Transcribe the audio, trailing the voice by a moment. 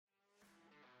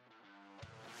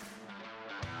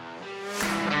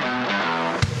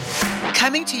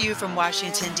Coming to you from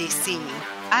Washington, D.C.,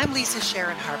 I'm Lisa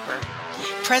Sharon Harper,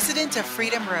 president of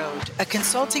Freedom Road, a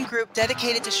consulting group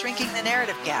dedicated to shrinking the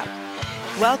narrative gap.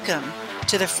 Welcome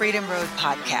to the Freedom Road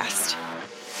podcast.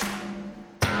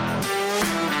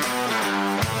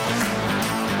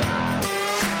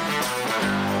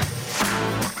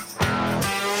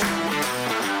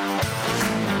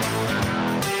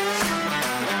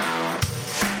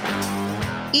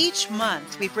 Each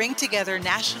month, we bring together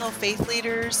national faith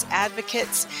leaders,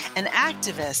 advocates, and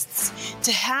activists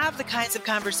to have the kinds of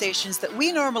conversations that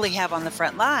we normally have on the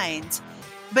front lines.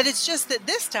 But it's just that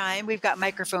this time we've got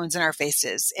microphones in our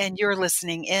faces and you're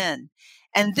listening in.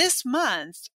 And this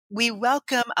month, we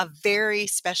welcome a very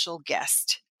special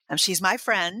guest. She's my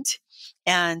friend,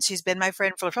 and she's been my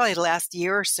friend for probably the last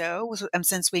year or so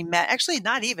since we met. Actually,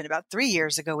 not even about 3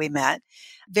 years ago we met.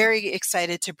 Very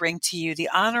excited to bring to you the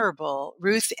Honorable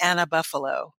Ruth Anna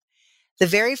Buffalo, the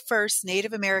very first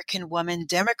Native American woman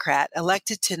Democrat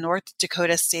elected to North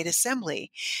Dakota State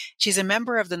Assembly. She's a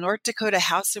member of the North Dakota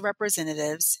House of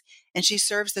Representatives, and she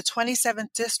serves the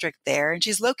 27th District there, and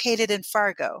she's located in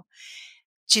Fargo.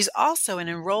 She's also an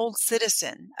enrolled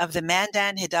citizen of the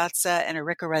Mandan, Hidatsa, and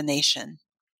Arikara Nation.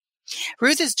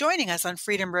 Ruth is joining us on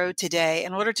Freedom Road today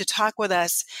in order to talk with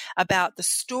us about the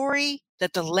story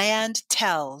that the land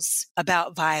tells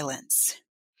about violence.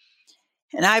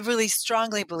 And I really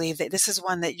strongly believe that this is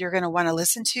one that you're going to want to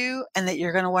listen to and that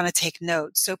you're going to want to take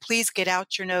notes. So please get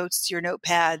out your notes, your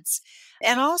notepads,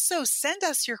 and also send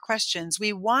us your questions.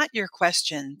 We want your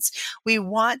questions. We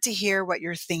want to hear what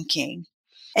you're thinking.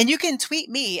 And you can tweet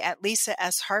me at Lisa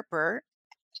S. Harper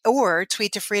or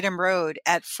tweet to Freedom Road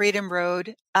at Freedom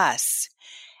Road Us.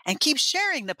 And keep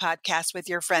sharing the podcast with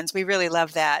your friends. We really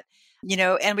love that,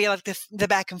 and we like the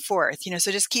back and forth,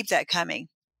 so just keep that coming.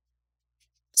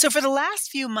 So for the last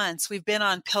few months, we've been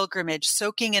on pilgrimage,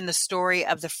 soaking in the story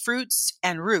of the fruits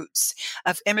and roots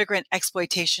of immigrant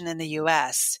exploitation in the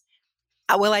U.S.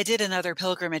 Well, I did another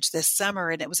pilgrimage this summer,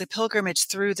 and it was a pilgrimage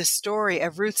through the story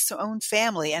of Ruth's own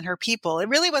family and her people. It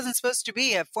really wasn't supposed to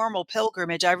be a formal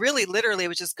pilgrimage. I really literally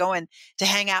was just going to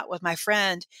hang out with my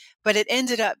friend, but it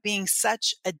ended up being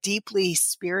such a deeply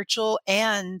spiritual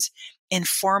and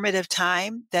informative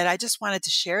time that I just wanted to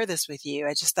share this with you.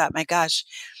 I just thought, my gosh,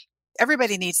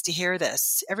 everybody needs to hear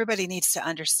this. Everybody needs to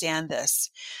understand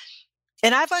this.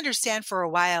 And I've understood for a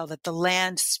while that the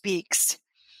land speaks.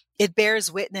 It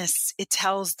bears witness. It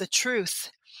tells the truth.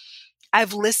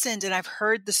 I've listened and I've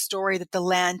heard the story that the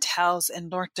land tells in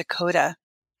North Dakota.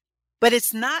 But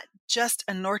it's not just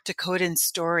a North Dakotan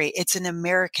story. It's an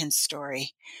American story.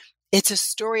 It's a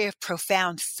story of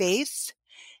profound faith.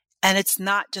 And it's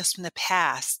not just from the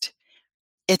past.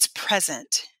 It's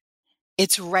present.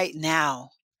 It's right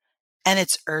now. And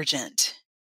it's urgent.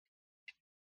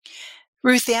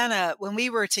 Ruth Anna, when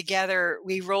we were together,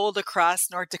 we rolled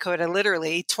across North Dakota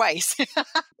literally twice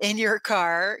in your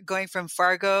car, going from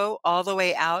Fargo all the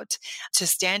way out to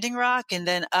Standing Rock and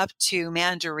then up to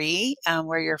Mandaree,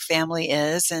 where your family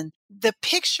is. And the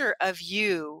picture of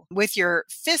you with your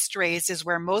fist raised is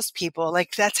where most people,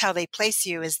 that's how they place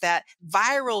you, is that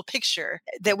viral picture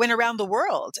that went around the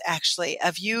world, actually,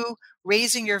 of you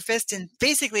raising your fist and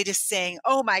basically just saying,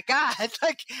 oh my God,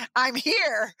 I'm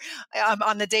here,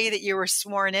 on the day that you were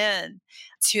sworn in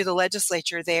to the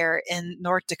legislature there in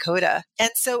North Dakota.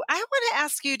 And so I want to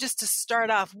ask you, just to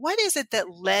start off, what is it that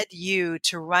led you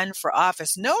to run for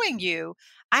office? Knowing you,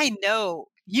 I know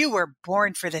you were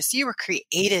born for this. You were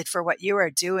created for what you are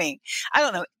doing. I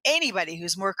don't know anybody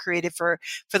who's more creative for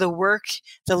the work,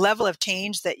 the level of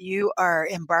change that you are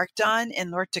embarked on in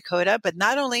North Dakota, but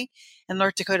not only in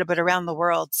North Dakota, but around the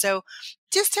world. So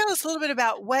just tell us a little bit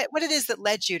about what it is that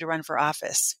led you to run for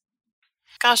office.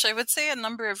 Gosh, I would say a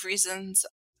number of reasons.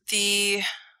 The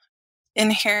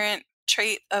inherent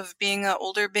trait of being an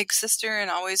older big sister and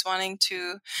always wanting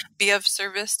to be of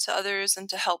service to others and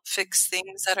to help fix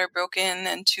things that are broken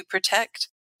and to protect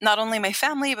not only my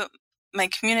family, but my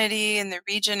community and the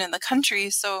region and the country.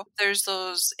 So there's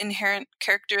those inherent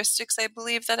characteristics, I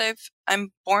believe, that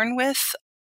I'm born with.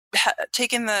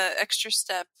 Taken the extra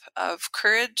step of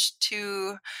courage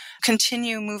to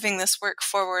continue moving this work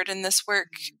forward, and this work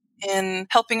in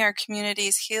helping our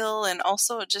communities heal, and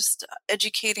also just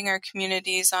educating our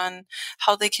communities on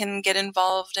how they can get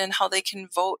involved and how they can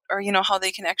vote, or how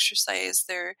they can exercise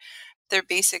their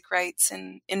basic rights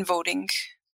in voting.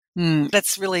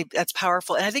 That's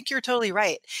powerful. And I think you're totally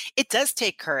right. It does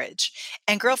take courage.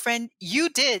 And girlfriend, you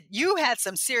had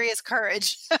some serious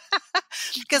courage.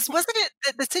 Because wasn't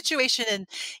it the situation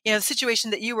the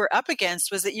situation that you were up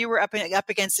against was that you were up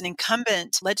against an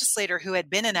incumbent legislator who had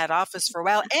been in that office for a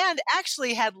while and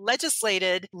actually had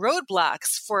legislated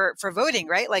roadblocks for voting,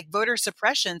 right? Like voter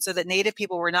suppression so that Native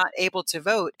people were not able to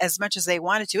vote as much as they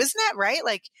wanted to. Isn't that right?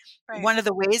 Like Right. one of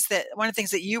the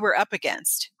things that you were up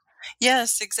against.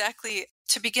 Yes, exactly.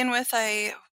 To begin with,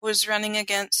 I was running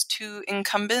against two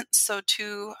incumbents, so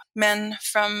two men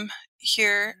from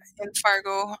here in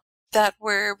Fargo that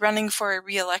were running for a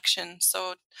re-election.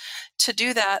 So to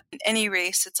do that in any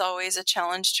race, it's always a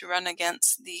challenge to run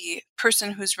against the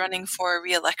person who's running for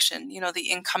re-election,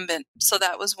 the incumbent. So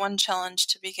that was one challenge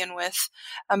to begin with.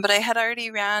 But I had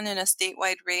already ran in a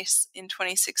statewide race in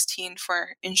 2016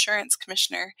 for insurance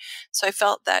commissioner. So I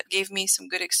felt that gave me some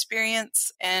good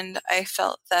experience, and I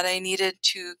felt that I needed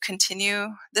to continue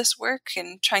this work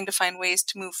and trying to find ways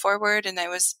to move forward. And I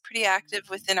was pretty active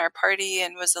within our party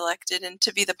and was elected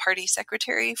to be the party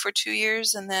secretary for 2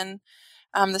 years. And then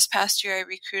this past year, I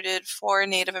recruited 4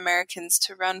 Native Americans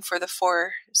to run for the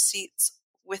 4 seats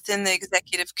within the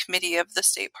executive committee of the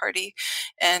state party,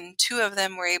 and 2 of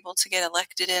them were able to get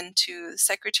elected into the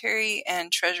secretary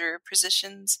and treasurer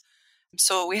positions.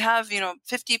 So we have,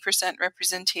 50%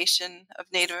 representation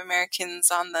of Native Americans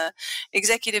on the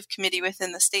executive committee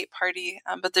within the state party,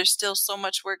 but there's still so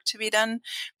much work to be done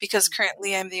because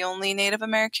currently I'm the only Native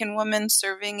American woman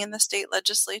serving in the state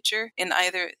legislature in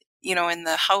either in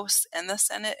the House and the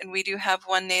Senate. And we do have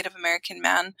one Native American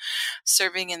man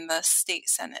serving in the state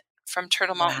Senate from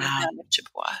Turtle Mountain down to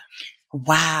Chippewa.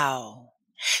 Wow.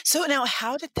 So now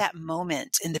how did that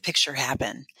moment in the picture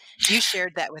happen? You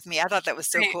shared that with me. I thought that was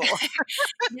so cool.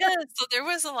 Yeah, so there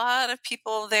was a lot of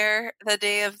people there the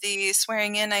day of the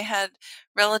swearing in. I had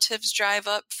relatives drive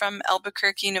up from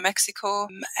Albuquerque, New Mexico.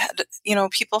 Had,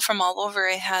 people from all over.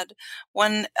 I had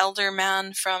one elder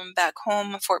man from back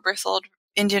home, Fort Berthold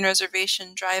Indian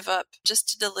Reservation, drive up just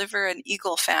to deliver an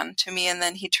eagle fan to me, and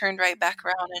then he turned right back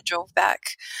around and drove back.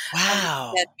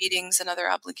 Wow. He had meetings and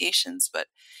other obligations, but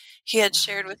he had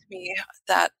shared with me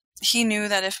that he knew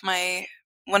that if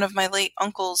one of my late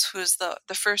uncles, who's the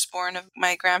firstborn of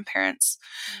my grandparents'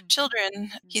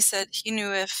 children, he said he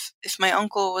knew if my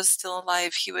uncle was still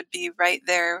alive, he would be right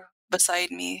there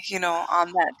beside me,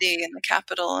 on that day in the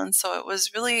Capitol. And so it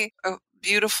was really a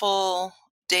beautiful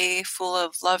day full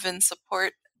of love and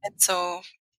support. And so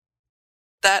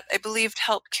that, I believed,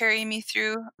 helped carry me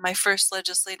through my first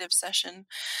legislative session.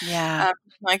 Yeah.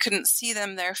 I couldn't see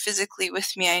them there physically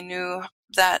with me. I knew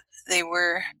that they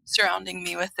were surrounding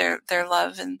me with their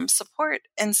love and support.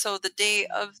 And so the day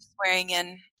of swearing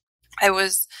in, I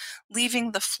was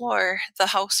leaving the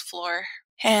House floor,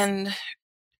 and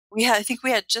I think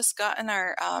we had just gotten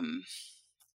our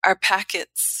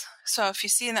packets. So if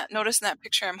you notice in that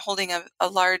picture, I'm holding a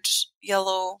large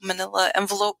yellow manila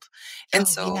envelope. And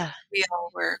we all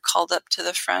were called up to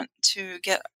the front to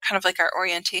get kind of like our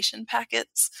orientation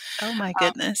packets. Oh my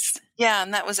goodness. Yeah.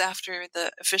 And that was after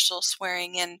the official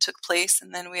swearing in took place.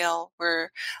 And then we all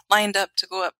were lined up to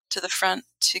go up to the front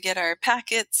to get our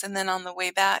packets. And then on the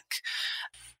way back,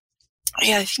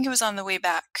 I think it was on the way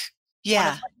back.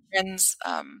 Yeah.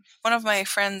 One of my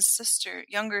friend's sister,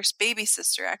 younger baby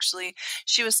sister, actually,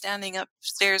 she was standing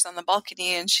upstairs on the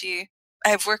balcony, and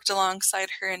I've worked alongside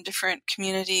her in different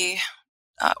community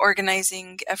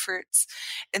organizing efforts.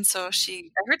 And so I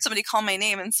heard somebody call my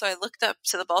name, and so I looked up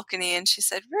to the balcony, and she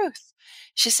said, "Ruth,"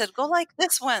 she said, "go like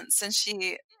this once." And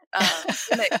she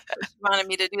wanted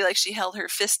me to do, like, she held her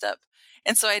fist up.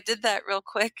 And so I did that real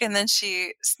quick, and then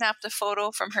she snapped a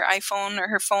photo from her iPhone or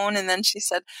her phone, and then she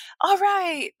said, "All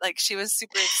right." Like, she was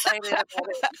super excited about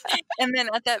it. And then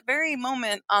at that very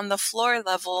moment on the floor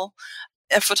level,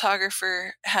 a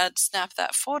photographer had snapped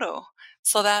that photo.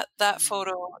 So that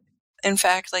photo, in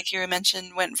fact, like you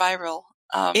mentioned, went viral.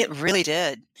 It really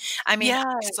did. I mean, Yeah.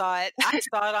 I saw it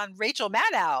on Rachel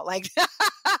Maddow. Like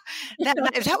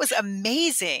that was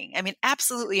amazing. I mean,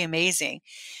 absolutely amazing.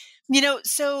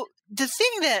 So the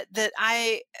thing that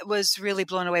I was really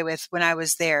blown away with when I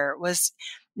was there was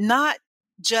not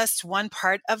just one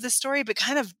part of the story, but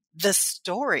kind of the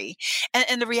story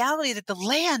and the reality that the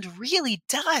land really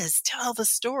does tell the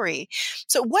story.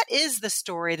 So what is the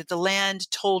story that the land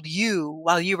told you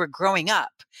while you were growing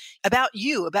up about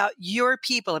you, about your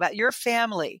people, about your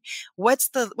family? What's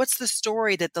the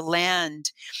story that the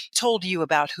land told you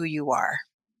about who you are?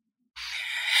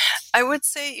 I would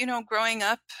say, growing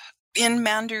up in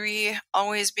Mandaree,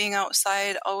 always being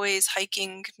outside, always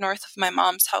hiking north of my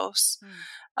mom's house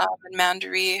in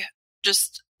Mandaree,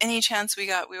 just any chance we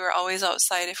got, we were always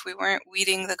outside. If we weren't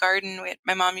weeding the garden,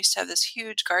 my mom used to have this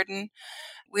huge garden.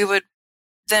 We would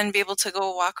then be able to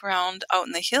go walk around out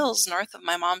in the hills north of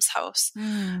my mom's house.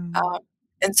 Mm. Um,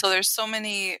 and so there's so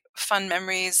many fun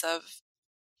memories of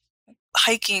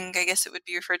hiking, I guess it would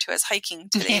be referred to as hiking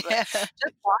today, but Yeah.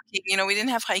 just walking, we didn't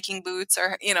have hiking boots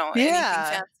or, anything Yeah.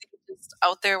 fancy, just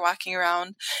out there walking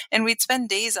around. And we'd spend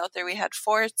days out there. We had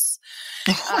forts.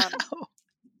 Um, Wow.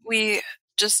 we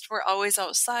just were always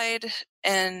outside,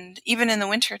 and even in the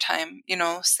wintertime,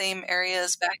 same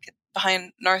areas back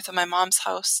behind north of my mom's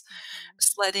house,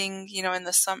 sledding, in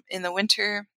the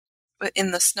winter,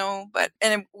 in the snow.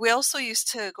 And we also used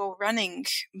to go running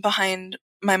behind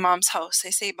my mom's house. I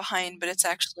say behind, but it's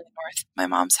actually north of my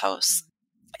mom's house.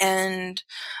 And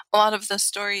a lot of the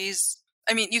stories,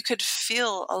 I mean, you could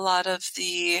feel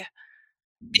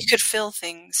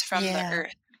things from the Yeah.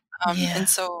 earth. And Yeah.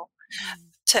 so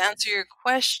to answer your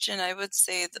question, I would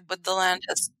say that what the land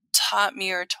has taught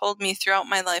me or told me throughout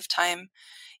my lifetime,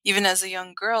 even as a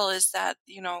young girl, is that,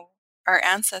 our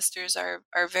ancestors are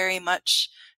very much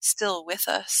still with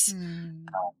us. Mm.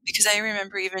 Because I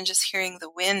remember even just hearing the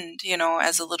wind,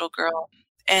 as a little girl.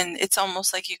 And it's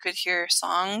almost like you could hear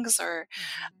songs or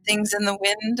things in the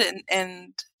wind,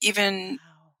 and even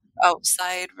Wow.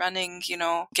 outside running,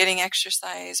 getting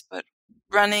exercise, but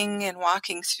running and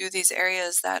walking through these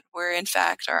areas that were in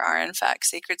fact or are in fact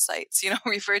sacred sites,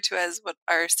 referred to as what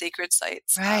are sacred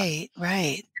sites. Right,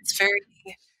 right. It's very,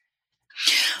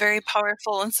 very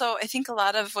powerful. And so I think a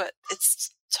lot of what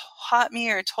it's taught me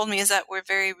or told me is that we're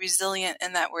very resilient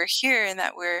and that we're here and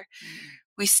that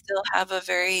we still have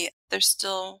there's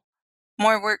still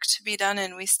more work to be done,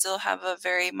 and we still have a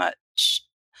very much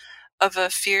of a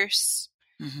fierce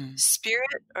Mhm.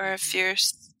 spirit or a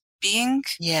fierce being,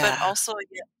 but Yeah. also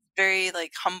again, very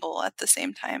like humble at the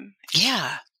same time.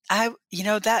 Yeah.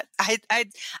 That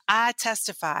I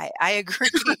testify. I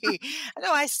agree.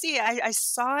 No, I see. I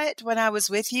saw it when I was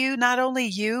with you. Not only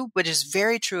you, which is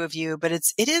very true of you, but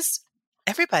it is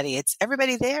everybody. It's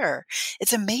everybody there.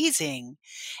 It's amazing.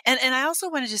 And I also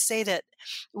wanted to say that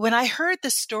when I heard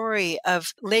the story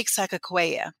of Lake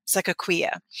Sakakawea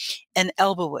and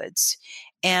Elba Woods,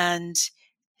 and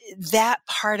that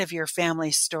part of your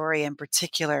family story in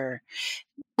particular,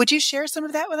 would you share some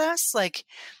of that with us? Like,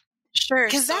 Sure.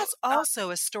 because So, that's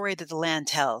also a story that the land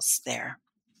tells there.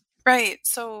 right.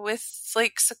 So with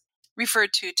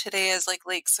referred to today as like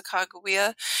Lake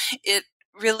Sacagawea, it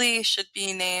really should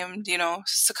be named,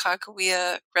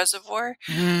 Sacagawea Reservoir,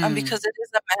 Mm, because it is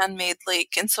a man-made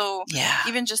lake. And so yeah.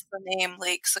 even just the name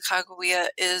Lake Sacagawea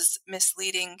is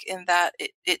misleading in that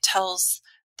it tells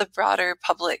the broader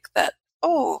public that,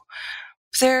 oh,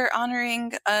 they're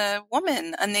honoring a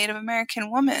woman, a Native American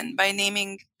woman, by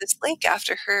naming this lake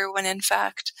after her, when in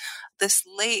fact, this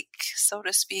lake, so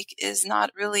to speak, is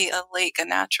not really a lake, a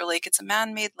natural lake. It's a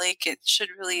man-made lake. It should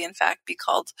really, in fact, be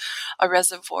called a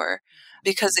reservoir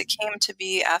because it came to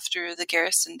be after the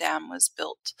Garrison Dam was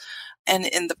built. And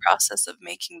in the process of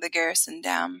making the Garrison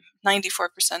Dam,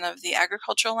 94% of the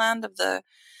agricultural land of the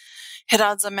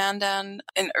Hidatsa Mandan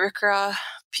and Irkra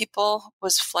people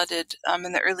was flooded in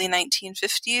the early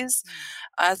 1950s.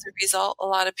 As a result, a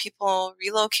lot of people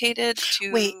relocated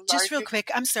Wait, to just real larger.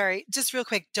 quick. I'm sorry. Just real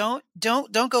quick. Don't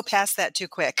go past that too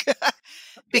quick.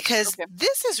 Because Okay.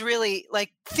 this is really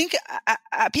like,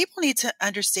 people need to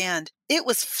understand it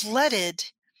was flooded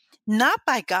not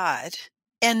by God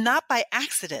and not by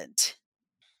accident,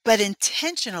 but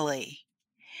intentionally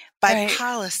by Right.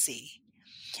 policy.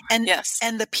 And Yes.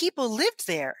 and the people lived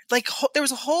there. Like, there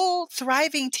was a whole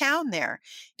thriving town there.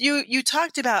 You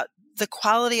talked about the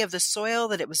quality of the soil,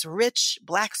 that it was rich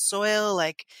black soil,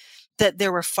 like that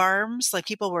there were farms, like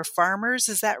people were farmers.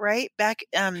 Is that right? Back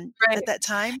at Right. that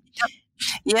time?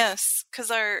 Yes.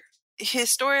 Because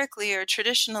historically or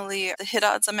traditionally, the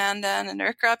Hidatsa Mandan and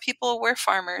Irkra people were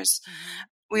farmers.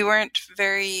 We weren't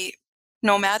very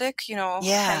nomadic, Yeah.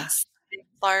 hence big,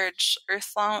 large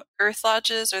earth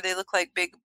lodges, or they look like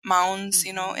big mounds,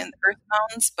 Mhm. in earth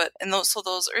mounds.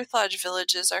 Those earth lodge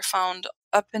villages are found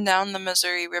up and down the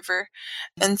Missouri River.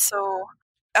 And so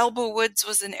Elbow Woods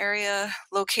was an area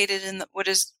located in what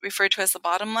is referred to as the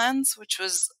bottomlands, which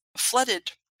was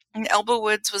flooded. And Elbow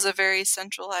Woods was a very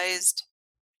centralized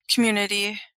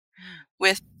community Mm.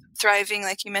 with thriving,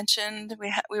 like you mentioned.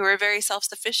 We were very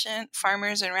self-sufficient.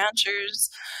 Farmers and ranchers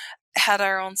had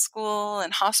our own school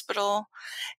and hospital.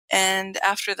 And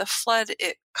after the flood,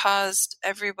 it caused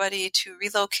everybody to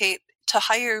relocate to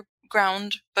higher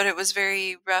ground, but it was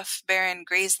very rough, barren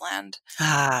grazeland.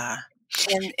 Ah.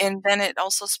 And then it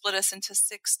also split us into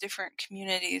 6 different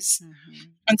communities.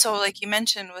 Mhm. And so, like you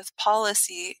mentioned, with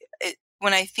policy,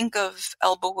 when I think of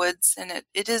Elba Woods, and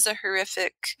it is a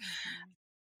horrific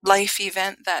life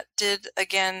event that did,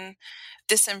 again,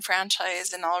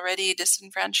 disenfranchise an already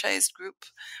disenfranchised group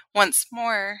once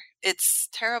more. It's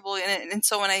terrible. And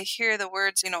so when I hear the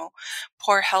words,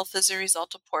 poor health as a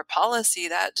result of poor policy,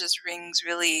 that just rings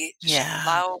really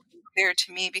loud and clear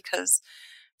to me, because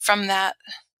from that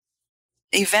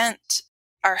event,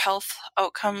 our health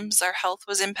outcomes, our health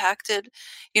was impacted,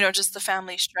 just the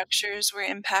family structures were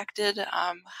impacted.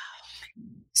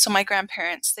 So my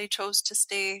grandparents, they chose to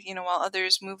stay, while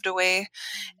others moved away.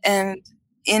 And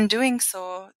in doing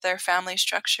so, their family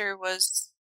structure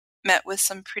was met with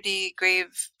some pretty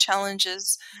grave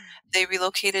challenges. They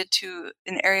relocated to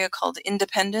an area called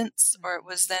Independence, or it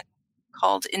was then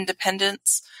called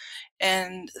Independence.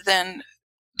 And then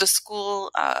the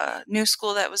school, new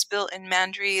school that was built in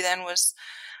Mandry, then was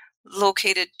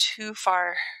located too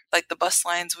far. Like the bus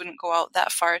lines wouldn't go out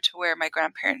that far to where my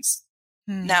grandparents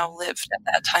now lived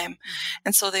at that time.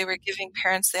 And so they were giving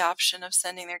parents the option of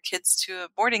sending their kids to a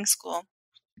boarding school.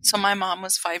 So my mom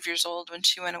was 5 years old when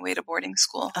she went away to boarding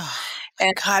school. Oh,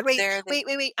 and God. Wait.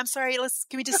 I'm sorry.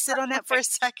 Can we just sit on that for a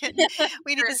second?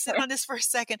 We need to sit on this for a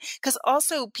second. Because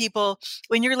also, people,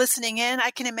 when you're listening in, I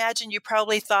can imagine you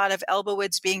probably thought of Elba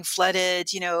Woods being flooded,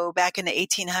 back in the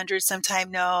 1800s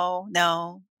sometime. No.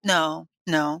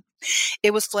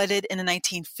 It was flooded in the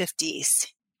 1950s.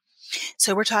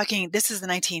 So we're talking, this is the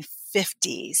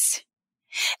 1950s.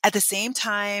 At the same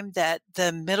time that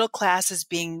the middle class is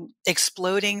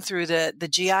exploding through the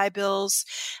GI Bills,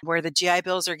 where the GI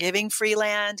Bills are giving free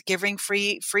land, giving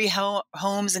free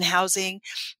homes and housing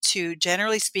to,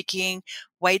 generally speaking,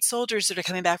 white soldiers that are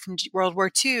coming back from World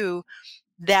War II.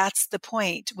 That's the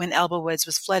point when Elba Woods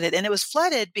was flooded. And it was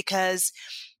flooded because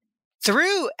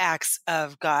through acts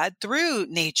of God, through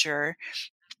nature,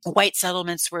 white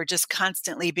settlements were just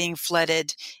constantly being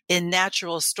flooded in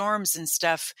natural storms and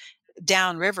stuff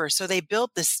downriver. So they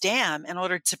built this dam in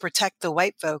order to protect the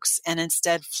white folks, and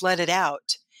instead flooded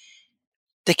out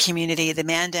the community, the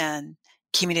Mandan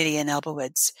community in Elba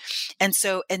Woods. And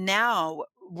now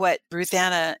what Ruth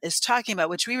Anna is talking about,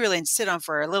 which we really sit on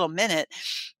for a little minute,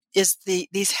 is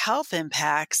these health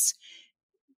impacts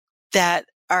that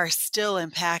are still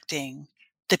impacting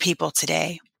the people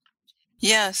today.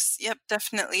 Yes. Yep.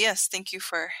 Definitely. Yes. Thank you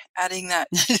for adding that.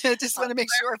 Just want to make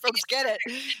sure folks get it.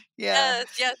 Yeah.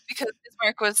 Yes. Because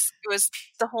Bismarck was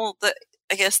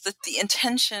I guess that the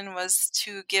intention was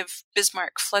to give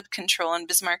Bismarck flood control, and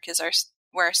Bismarck is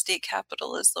where our state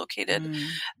capital is located.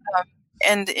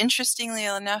 And interestingly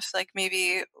enough, like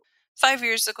maybe 5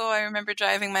 years ago, I remember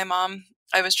driving my mom.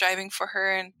 I was driving for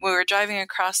her, and we were driving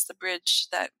across the bridge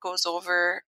that goes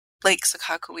over Lake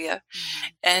Sakakawea.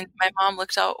 And my mom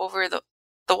looked out over the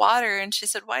water, and she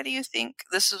said, "Why do you think,"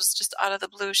 this was just out of the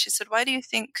blue, she said, "Why do you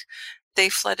think they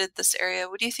flooded this area?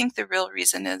 What do you think the real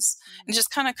reason is?" And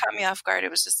just kind of caught me off guard.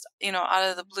 It was just, out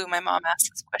of the blue, my mom asked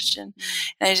this question.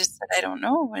 And I just said, "I don't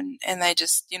know." And I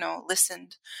just,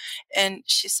 listened. And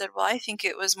she said, "Well, I think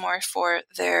it was more for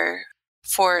their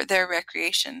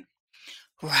recreation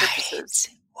purposes."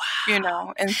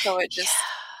 Wow. And so it just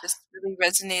really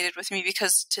resonated with me,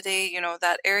 because today,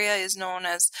 that area is known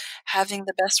as having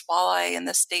the best walleye in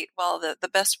the state. Well, the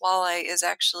best walleye is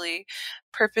actually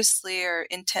purposely or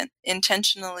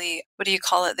intentionally, what do you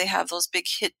call it? They have those big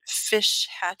fish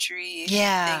hatchery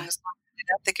things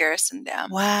at the Garrison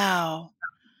Dam. Wow.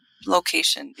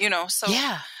 Location, so.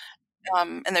 Yeah.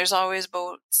 And there's always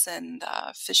boats and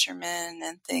fishermen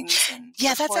and things. And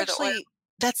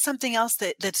that's something else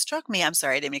that struck me. I'm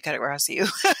sorry, I didn't mean to cut across you.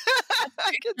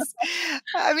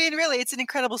 I mean, really, it's an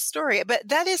incredible story. But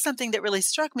that is something that really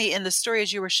struck me in the story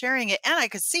as you were sharing it. And I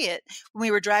could see it when we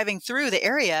were driving through the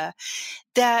area,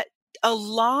 that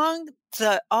along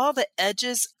all the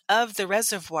edges of the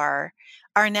reservoir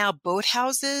are now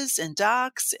boathouses and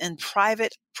docks and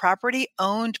private property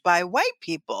owned by white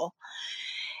people.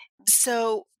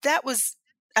 So that was,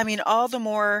 all the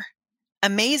more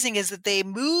amazing is that they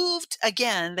moved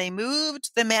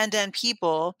the Mandan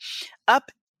people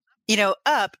up,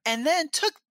 and then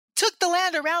took the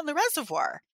land around the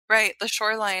reservoir. Right, the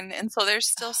shoreline. And so there's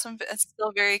still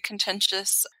still very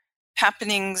contentious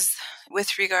happenings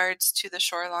with regards to the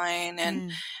shoreline,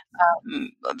 and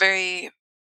very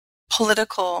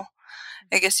political,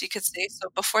 I guess you could say. So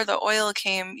before the oil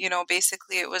came,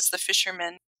 basically it was the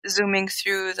fishermen zooming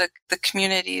through the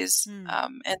communities, and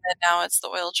then now it's the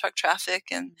oil truck traffic.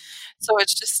 And so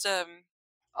it's just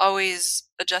always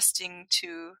adjusting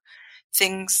to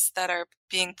things that are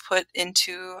being put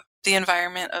into the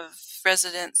environment of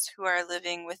residents who are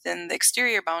living within the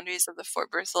exterior boundaries of the Fort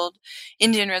Berthold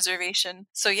Indian Reservation.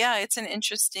 So yeah, it's an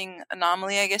interesting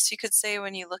anomaly, I guess you could say,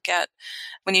 when you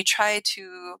try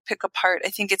to pick apart. I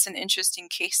think it's an interesting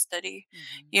case study,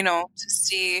 to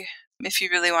see if you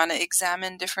really want to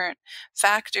examine different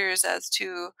factors as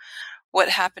to what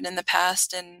happened in the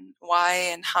past and why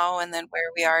and how, and then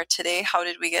where we are today. How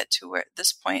did we get to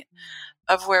this point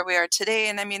of where we are today?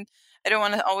 And I mean, I don't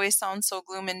want to always sound so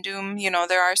gloom and doom.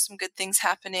 There are some good things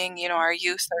happening. Our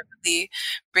youth are really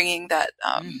bringing that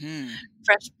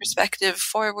fresh perspective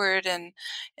forward and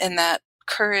that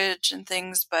courage and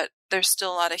things, but there's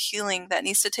still a lot of healing that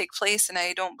needs to take place. And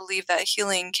I don't believe that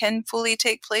healing can fully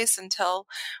take place until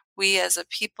we as a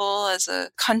people, as a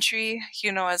country,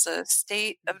 as a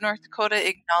state of North Dakota,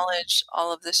 acknowledge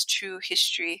all of this true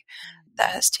history that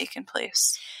has taken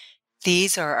place.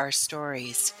 These are our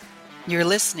stories. You're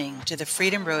listening to the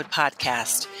Freedom Road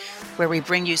podcast, where we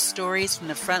bring you stories from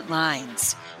the front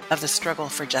lines of the struggle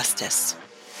for justice.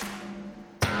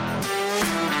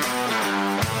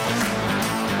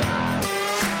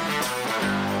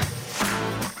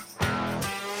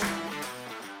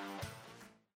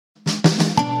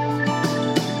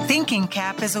 Thinking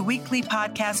Cap is a weekly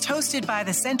podcast hosted by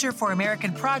the Center for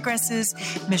American Progress's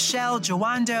Michelle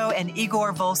Jawando and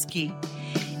Igor Volsky.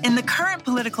 In the current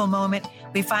political moment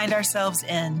we find ourselves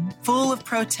in, full of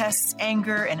protests,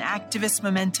 anger, and activist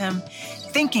momentum,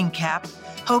 Thinking Cap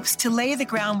hopes to lay the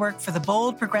groundwork for the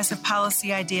bold progressive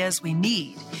policy ideas we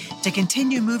need to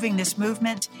continue moving this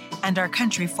movement and our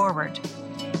country forward.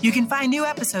 You can find new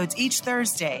episodes each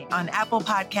Thursday on Apple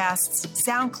Podcasts,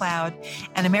 SoundCloud,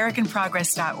 and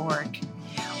AmericanProgress.org,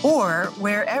 or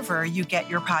wherever you get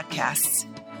your podcasts.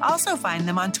 Also find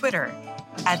them on Twitter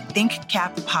at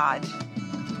ThinkCapPod.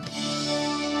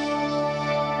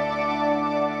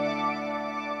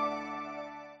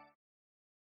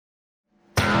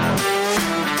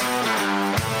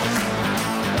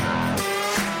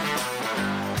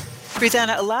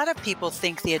 Brianna, a lot of people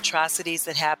think the atrocities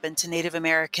that happened to Native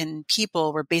American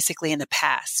people were basically in the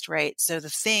past, right? So the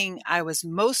thing I was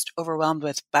most overwhelmed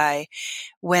with by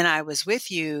when I was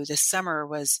with you this summer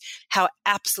was how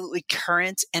absolutely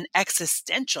current and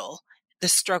existential the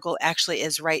struggle actually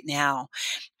is right now.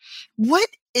 What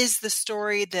is the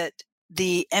story that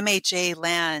the MHA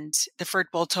land, the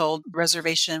Fort Berthold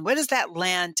Reservation, what does that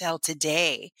land tell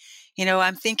today?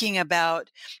 I'm thinking about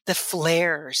the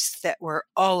flares that were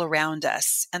all around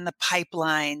us and the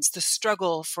pipelines, the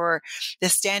struggle for the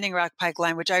Standing Rock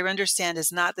pipeline, which I understand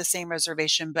is not the same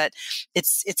reservation, but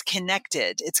it's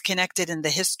connected. It's connected in the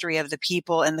history of the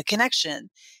people and the connection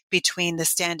between the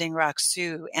Standing Rock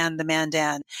Sioux and the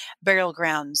Mandan burial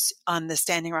grounds on the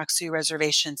Standing Rock Sioux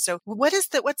Reservation. So what's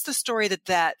the story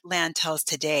that land tells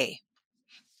today?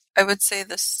 I would say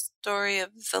the story of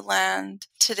the land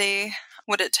today,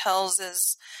 what it tells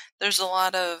is there's a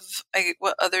lot of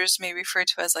what others may refer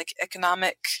to as like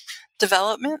economic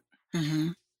development,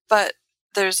 but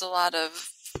there's a lot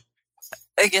of,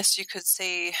 I guess you could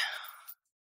say,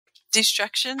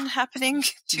 destruction happening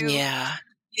to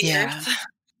the earth.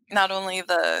 Not only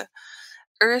the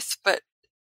earth, but,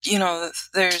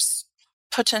 there's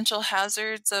potential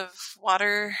hazards of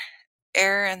water,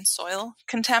 air, and soil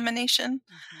contamination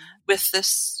with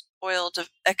this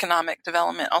economic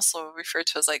development, also referred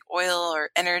to as like oil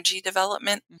or energy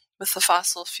development with the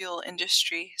fossil fuel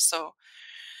industry. So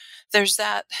there's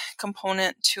that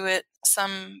component to it.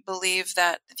 Some believe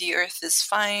that the earth is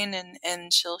fine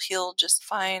and she'll heal just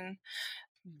fine.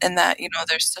 And that,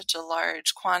 there's such a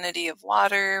large quantity of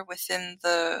water within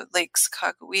the Lake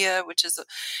Sacagawea, which is,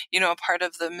 a part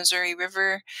of the Missouri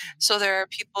River. So there are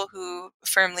people who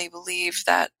firmly believe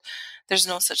that there's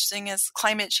no such thing as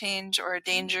climate change or a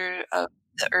danger of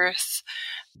the earth.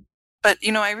 But,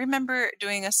 I remember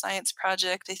doing a science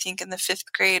project, I think in the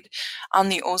 5th grade, on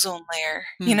the ozone layer,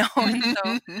 and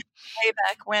so way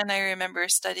back when I remember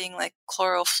studying like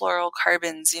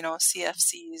chlorofluorocarbons,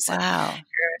 CFCs and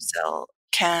aerosol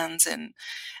cans and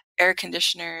air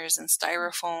conditioners and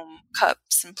styrofoam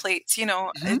cups and plates.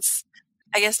 It's,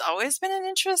 I guess, always been an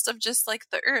interest of just like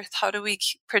the earth. How do we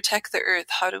protect the earth?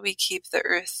 How do we keep the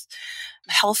earth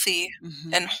healthy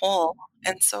and whole?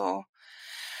 And so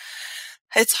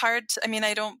it's hard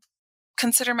I don't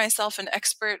consider myself an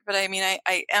expert, but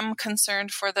I am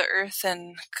concerned for the earth,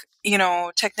 and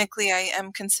technically I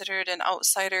am considered an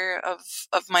outsider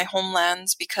of my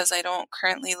homelands because I don't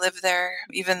currently live there,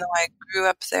 even though I grew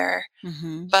up there.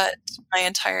 But my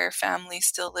entire family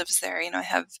still lives there. I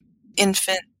have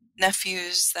infant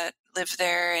nephews that live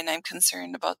there, and I'm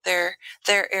concerned about their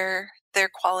air, their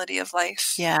quality of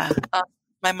life.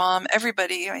 my mom,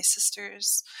 everybody, my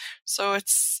sisters. So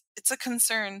it's a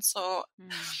concern. So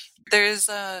there's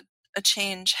a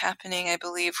change happening, I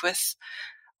believe, with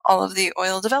all of the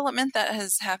oil development that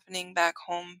is happening back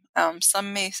home.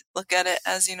 Some may look at it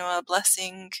as, a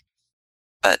blessing,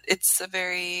 but it's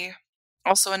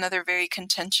also another very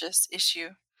contentious issue.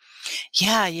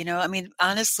 Yeah, I mean,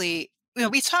 honestly,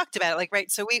 we talked about it, like,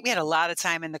 right. So we had a lot of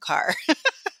time in the car.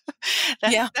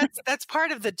 Yeah. That's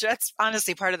that's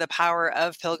honestly part of the power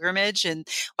of pilgrimage, and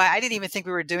why I didn't even think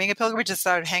we were doing a pilgrimage, just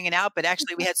started hanging out. But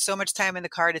actually, we had so much time in the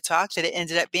car to talk that it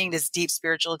ended up being this deep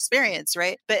spiritual experience,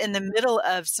 right? But in the middle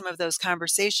of some of those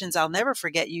conversations, I'll never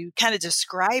forget you kind of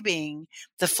describing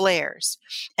the flares.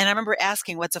 And I remember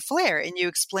asking, "What's a flare?" And you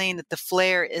explained that the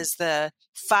flare is the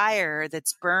fire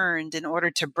that's burned in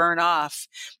order to burn off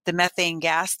the methane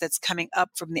gas that's coming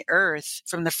up from the earth,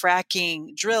 from the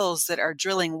fracking drills that are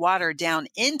drilling water down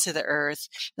into the earth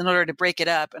in order to break it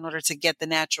up, in order to get the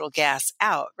natural gas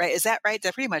out. Right? Is that right?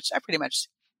 I pretty much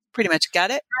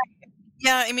got it.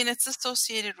 Yeah, I mean, it's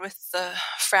associated with the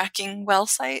fracking well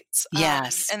sites.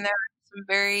 Yes. And there are some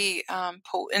very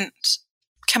potent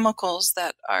chemicals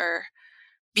that are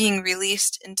being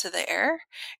released into the air.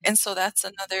 And so that's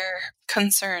another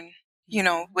concern,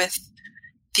 with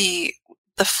the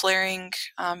flaring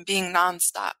being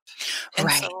nonstop. And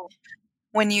Right. so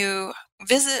when you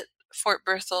visit Fort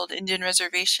Berthold Indian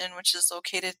Reservation, which is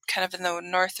located kind of in the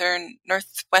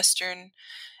northwestern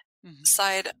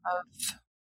side of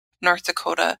North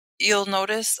Dakota, you'll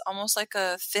notice almost like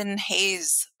a thin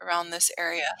haze around this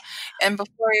area. And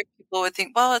before, people would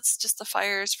think, well, it's just the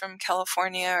fires from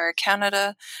California or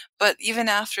Canada. But even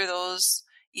after those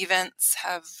events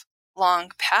have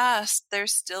long passed,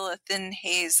 there's still a thin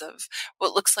haze of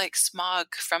what looks like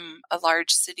smog from a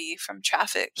large city from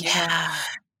traffic. Yeah.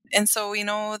 And so we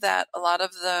know that a lot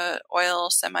of the oil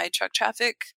semi-truck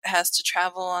traffic has to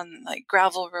travel on like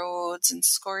gravel roads and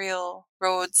scorial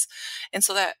roads. And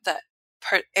so that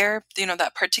air,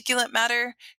 that particulate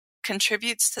matter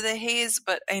contributes to the haze.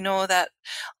 But I know that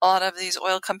a lot of these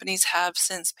oil companies have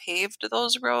since paved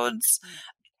those roads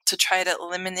to try to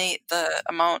eliminate the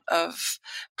amount of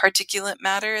particulate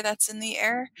matter that's in the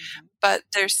air. But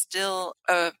there's still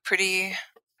a pretty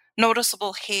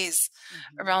noticeable haze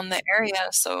around the area.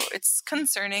 So it's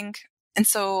concerning. And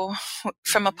so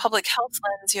from a public health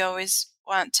lens, you always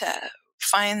want to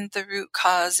find the root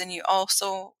cause, and you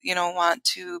also, want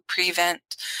to prevent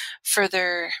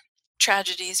further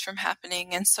tragedies from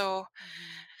happening. And so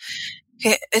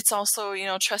it's also,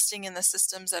 trusting in the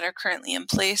systems that are currently in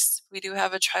place. We do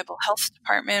have a tribal health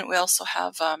department. We also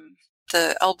have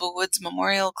the Elbow Woods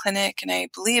Memorial Clinic, and I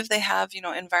believe they have,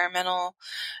 environmental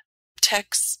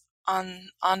techs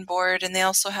on board, and they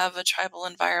also have a tribal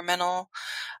environmental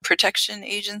protection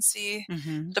agency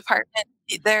department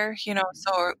there,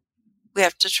 so we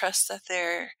have to trust that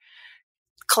they're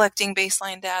collecting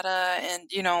baseline data and,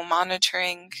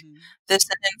 monitoring this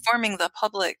and informing the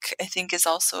public, I think, is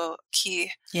also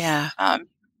key. Yeah.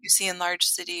 You see in large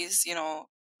cities,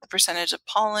 the percentage of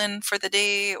pollen for the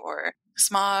day or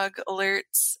smog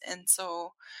alerts. And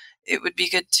so it would be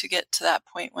good to get to that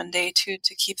point one day too,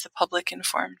 to keep the public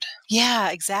informed. Yeah,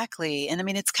 exactly. And I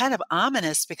mean, it's kind of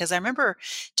ominous because I remember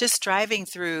just driving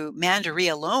through Mandaree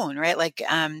alone, right? Like,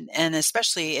 and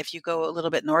especially if you go a little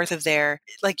bit north of there,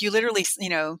 like you literally,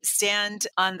 stand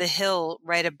on the hill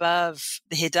right above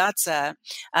the Hidatsa,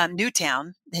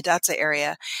 Newtown, Hidatsa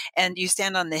area, and you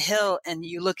stand on the hill and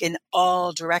you look in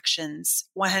all directions,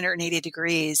 180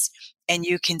 degrees, and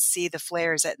you can see the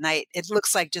flares at night. It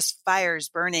looks like just fires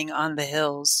burning on the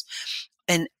hills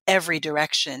in every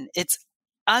direction. It's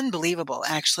unbelievable,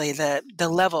 actually, the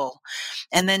level.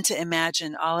 And then to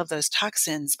imagine all of those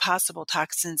toxins, possible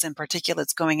toxins and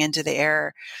particulates going into the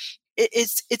air,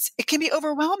 it can be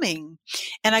overwhelming.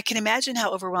 And I can imagine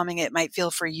how overwhelming it might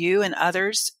feel for you and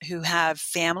others who have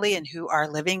family and who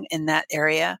are living in that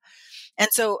area. And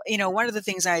so, one of the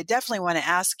things I definitely want to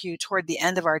ask you toward the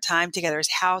end of our time together is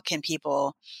how can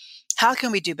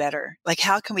we do better? Like,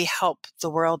 how can we help the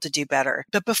world to do better?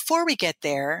 But before we get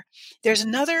there, there's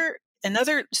another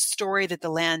story that the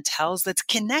land tells that's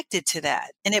connected to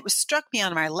that. And it struck me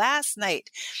on my last night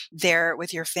there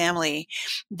with your family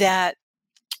that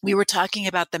we were talking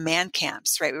about the man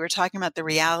camps, right? We were talking about the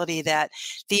reality that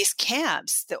these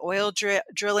camps, the oil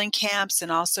drilling camps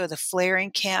and also the flaring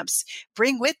camps,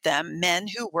 bring with them men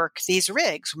who work these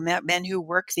rigs, men who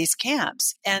work these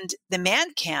camps. And the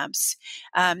man camps,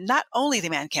 not only the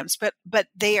man camps, but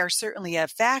they are certainly a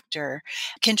factor,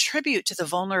 contribute to the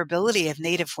vulnerability of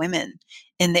Native women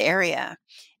in the area.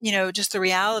 just the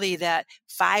reality that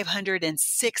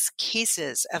 506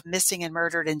 cases of missing and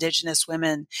murdered Indigenous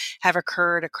women have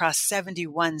occurred across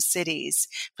 71 cities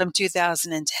from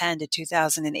 2010 to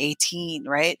 2018,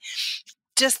 right?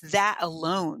 Just that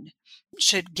alone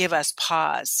should give us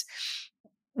pause.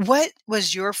 What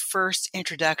was your first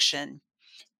introduction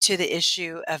to the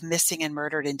issue of missing and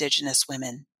murdered Indigenous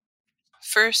women?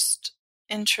 First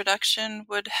introduction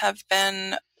would have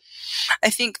been, I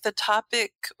think, the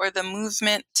topic or the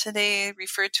movement today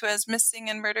referred to as missing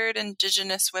and murdered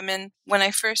Indigenous women. When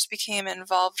I first became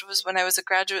involved was when I was a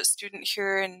graduate student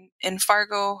here in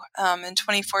Fargo in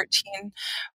 2014.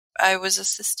 I was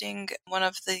assisting one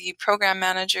of the program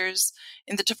managers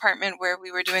in the department where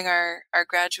we were doing our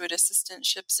graduate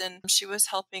assistantships, and she was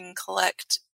helping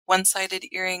collect one-sided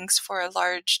earrings for a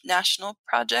large national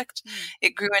project.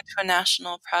 It grew into a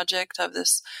national project of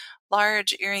this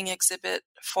large earring exhibit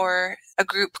for a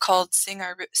group called Sing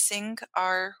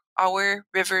Our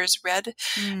Rivers Red,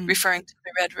 referring to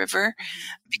the Red River,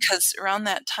 because around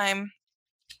that time,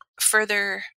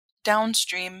 further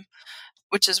downstream,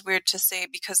 which is weird to say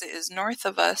because it is north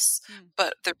of us,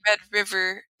 but the Red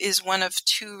River is one of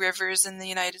two rivers in the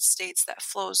United States that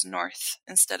flows north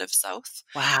instead of south.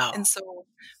 Wow. And so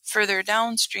further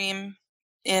downstream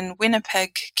in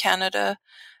Winnipeg, Canada,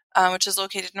 which is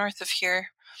located north of here,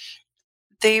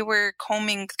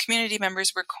 community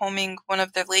members were combing one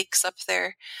of the lakes up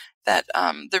there that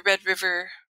the Red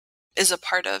River is a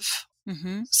part of.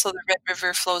 So the Red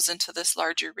River flows into this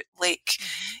larger lake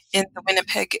in the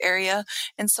Winnipeg area.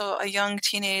 And so a young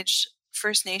teenage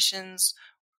First Nations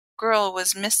girl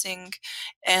was missing,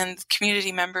 and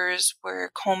community members were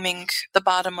combing the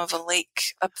bottom of a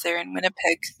lake up there in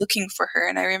Winnipeg looking for her.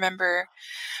 And I remember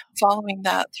following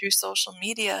that through social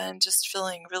media and just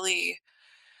feeling really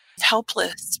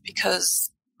helpless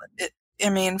because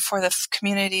for the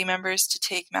community members to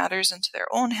take matters into their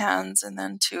own hands and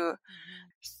then to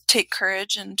take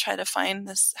courage and try to find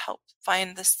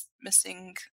this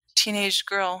missing teenage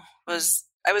girl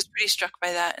I was pretty struck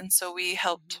by that. And so we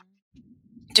helped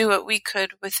do what we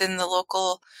could within the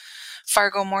local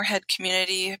Fargo Moorhead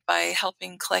community by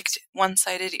helping collect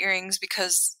one-sided earrings,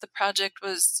 because the project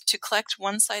was to collect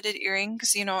one-sided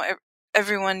earrings.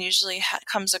 Everyone usually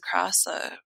comes across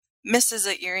misses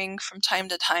an earring from time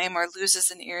to time or loses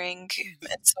an earring.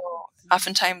 And so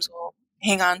oftentimes we'll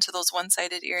hang on to those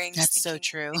one-sided earrings. That's so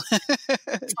true.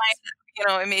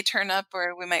 It may turn up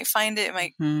or we might find it. It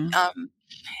might,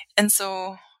 and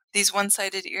so these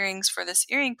one-sided earrings for this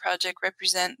earring project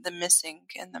represent the missing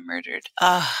and the murdered.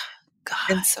 Oh, God.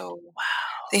 And so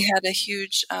they had a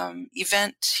huge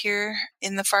event here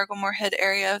in the Fargo Moorhead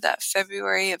area that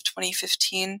February of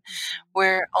 2015,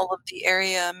 where all of the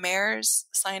area mayors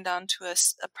signed on to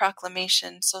a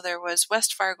proclamation. So there was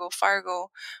West Fargo,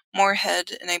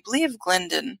 Moorhead, and I believe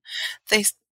Glendon. They,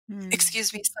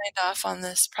 signed off on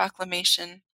this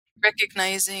proclamation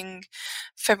recognizing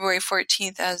February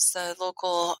 14th as the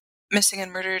local Missing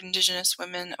and Murdered Indigenous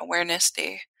Women Awareness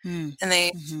Day. And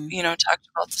they, talked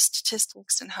about the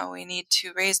statistics and how we need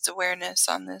to raise awareness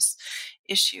on this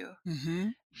issue.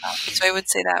 So I would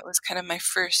say that was kind of my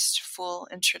first full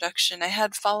introduction. I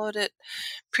had followed it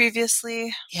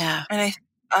previously. Yeah.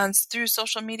 And through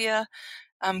social media,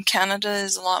 Canada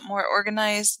is a lot more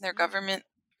organized, and their government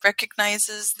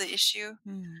recognizes the issue.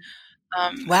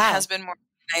 It has been more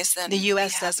organized than the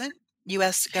U.S. doesn't?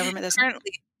 U.S. government doesn't?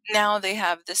 Currently, now they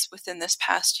have this within this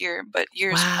past year, but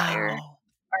years prior,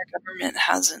 our government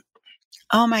hasn't.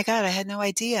 Oh my God, I had no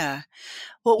idea.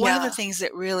 Well, one of the things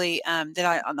that really that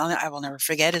I will never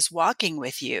forget is walking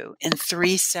with you in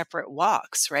 3 separate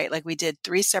walks, right? Like we did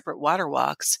 3 separate water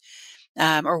walks,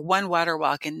 or one water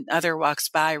walk and other walks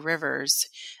by rivers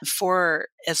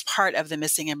as part of the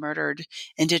Missing and Murdered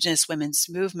Indigenous Women's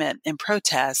Movement and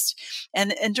protest.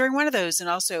 And during one of those, and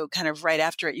also kind of right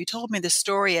after it, you told me the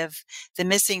story of the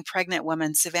missing pregnant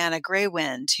woman, Savannah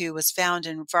Greywind, who was found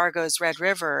in Fargo's Red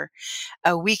River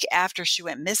a week after she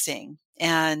went missing.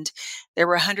 And there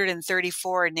were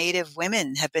 134 Native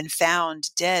women have been found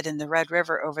dead in the Red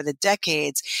River over the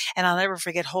decades. And I'll never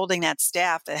forget holding that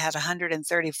staff that had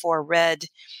 134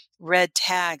 red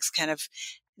tags, kind of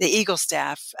the Eagle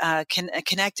staff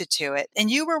connected to it.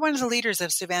 And you were one of the leaders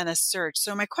of Savannah's search.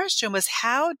 So my question was,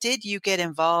 how did you get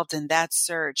involved in that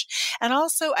search? And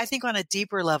also, I think on a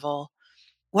deeper level,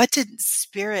 what did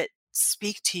Spirit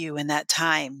speak to you in that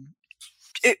time?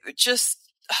 It just,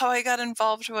 how I got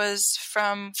involved was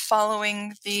from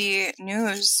following the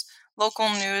news, local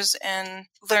news, and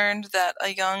learned that a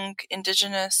young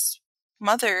Indigenous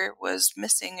mother was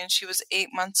missing, and she was 8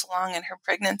 months along in her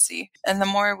pregnancy. And the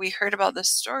more we heard about this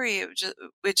story,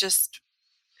 it just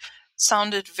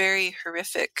sounded very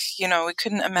horrific. We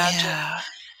couldn't imagine Yeah.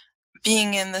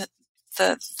 being in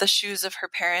the shoes of her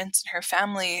parents and her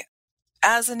family.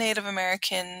 As a Native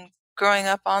American growing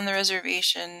up on the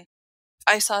reservation,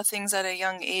 I saw things at a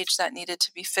young age that needed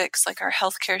to be fixed, like our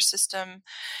healthcare system,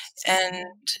 and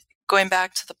Mhm. going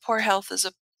back to the poor health as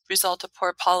a result of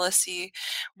poor policy.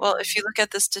 Well, if you Mhm. look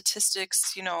at the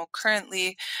statistics,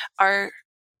 currently our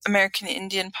American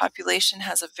Indian population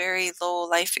has a very low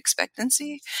life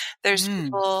expectancy. There's Mm.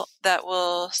 people that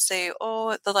will say,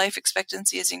 oh, the life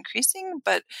expectancy is increasing,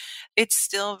 but it's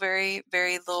still very,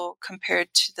 very low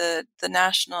compared to the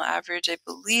national average. I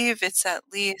believe there's at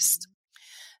least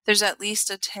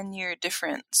a 10-year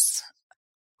difference.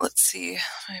 Let's see,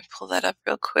 let me pull that up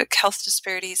real quick. Health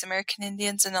disparities. American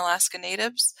Indians and Alaska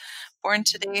Natives born Mhm.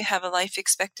 today have a life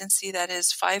expectancy that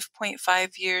is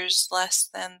 5.5 years less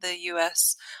than the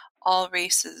U.S. all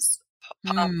races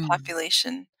Mm.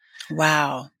 population.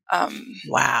 Wow. Um,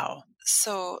 Wow.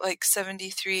 so like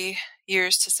 73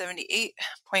 years to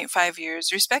 78.5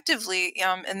 years, respectively.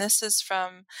 And this is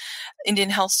from Indian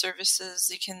Health Services.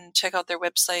 You can check out their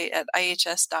website at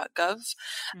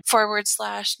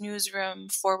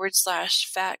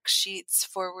ihs.gov/newsroom/fact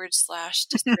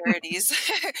sheets/disparities.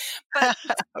 but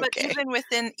but Okay. even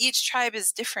within each tribe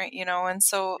is different, and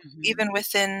so Mhm. even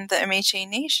within the MHA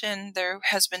Nation, there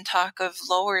has been talk of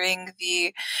lowering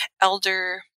the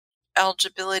elder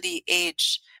eligibility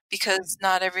age because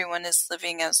not everyone is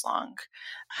living as long.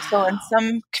 So in Wow.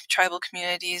 some tribal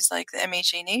communities like the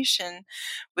MHA Nation,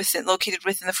 located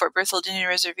within the Fort Berthold Indian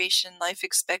Reservation, life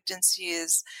expectancy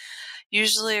is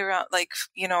usually around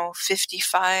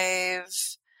 55,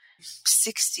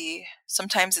 60.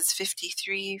 Sometimes it's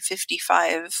 53,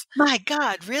 55. My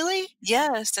God, really?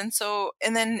 Yes, and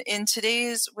then in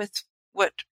today's with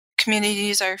what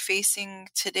communities are facing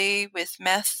today with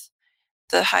meth,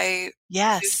 the high use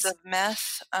Yes. of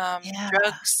meth, Yeah.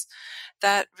 drugs,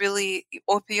 that really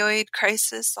opioid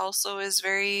crisis also is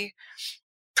very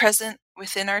present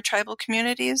within our tribal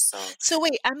communities, so So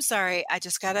wait, I'm sorry. I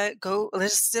just gotta go.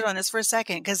 Let's sit on this for a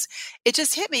second because it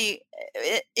just hit me.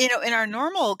 In our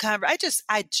normal I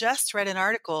just read an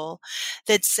article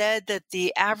that said that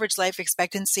the average life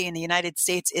expectancy in the United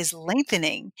States is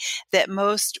lengthening. That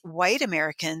most white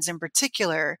Americans, in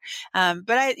particular,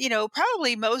 but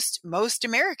probably most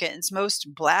Americans,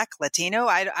 most Black, Latino.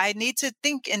 I need to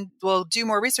think and we'll do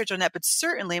more research on that. But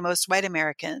certainly, most white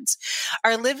Americans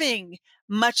are living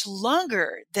much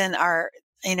longer than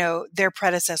their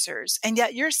predecessors. And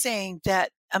yet you're saying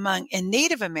that among in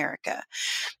Native America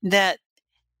that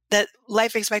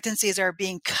life expectancies are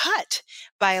being cut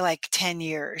by like 10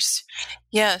 years.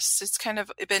 yes, it's kind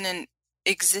of been an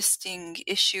existing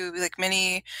issue, like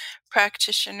many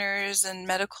practitioners and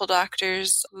medical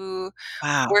doctors who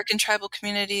Wow. work in tribal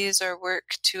communities or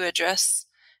work to address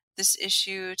this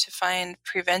issue to find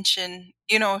prevention,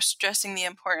 stressing the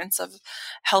importance of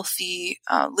healthy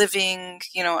living,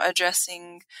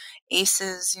 addressing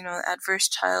ACEs, adverse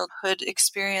childhood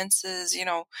experiences,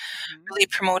 Mhm. really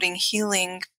promoting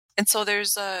healing. And so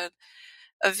there's a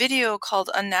video called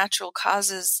Unnatural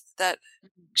Causes that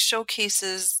Mhm.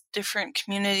 showcases different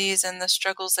communities and the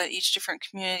struggles that each different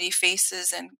community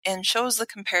faces and shows the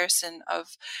comparison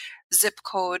of zip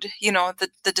code,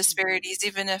 the Mhm. disparities,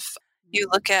 even if you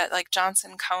Mhm. look at like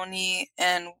Johnson County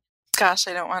and gosh,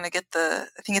 I don't want to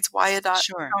I think it's Wyandotte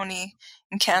Sure. County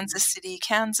in Mhm. Kansas City,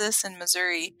 Kansas and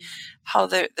Missouri, Mhm. how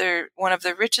they're one of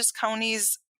the richest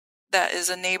counties that is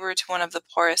a neighbor to one of the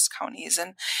poorest counties.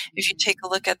 And if you take a Mhm.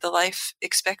 look at the life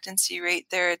expectancy rate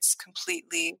there, it's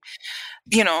completely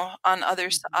on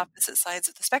Mhm. opposite sides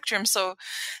of the spectrum. So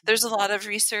there's a Mhm. lot of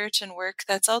research and work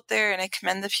that's out there, and I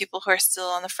commend the people who are still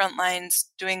on the front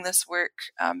lines doing this work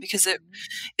because it Mhm.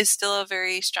 is still a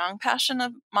very strong passion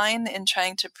of mine in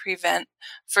trying to prevent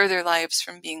further lives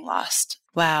from being lost.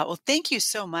 Wow. Well, thank you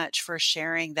so much for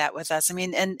sharing that with us. I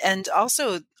mean, and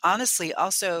also, honestly,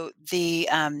 also the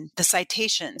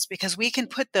citations because we can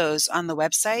put those on the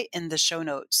website in the show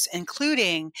notes,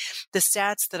 including the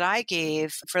stats that I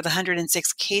gave for the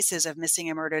 106 cases of missing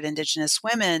and murdered Indigenous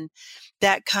women.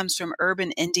 That comes from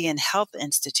Urban Indian Health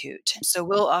Institute. So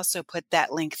we'll also put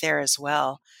that link there as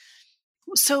well.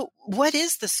 So, what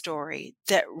is the story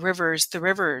that the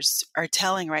rivers are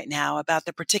telling right now about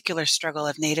the particular struggle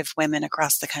of Native women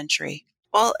across the country?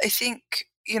 Well, I think,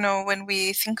 when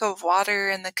we think of water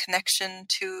and the connection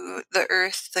to the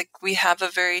earth, like we have a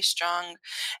very strong,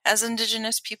 as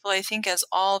Indigenous people, I think as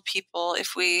all people,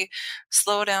 if we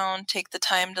slow down, take the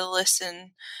time to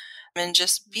listen, and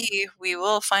just be, we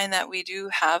will find that we do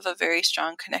have a very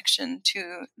strong connection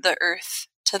to the earth,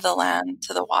 to the land,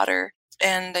 to the water.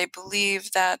 And I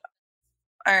believe that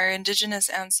our indigenous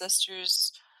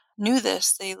ancestors knew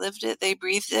this. They lived it, they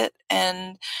breathed it,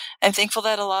 and I'm thankful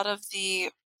that a lot of the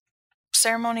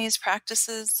ceremonies,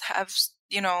 practices have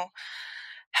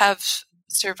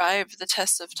survived the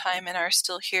test of time and are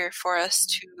still here for us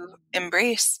to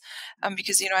embrace.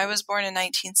 Because, I was born in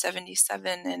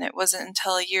 1977, and it wasn't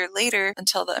until a year later,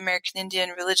 until the American Indian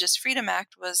Religious Freedom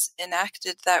Act was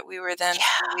enacted, that we were then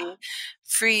fully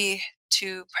free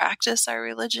to practice our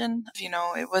religion.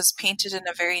 It was painted in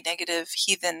a very negative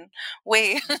heathen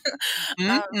way.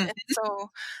 And so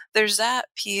there's that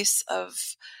piece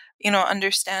of,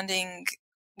 understanding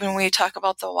when we talk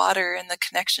about the water and the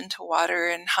connection to water,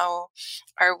 and how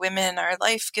our women are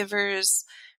life givers,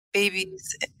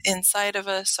 babies inside of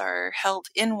us are held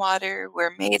in water,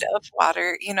 we're made of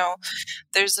water.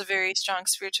 There's a very strong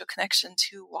spiritual connection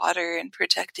to water and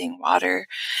protecting water.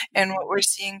 And what we're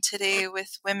seeing today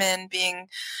with women being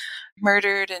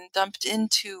murdered and dumped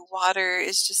into water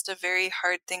is just a very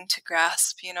hard thing to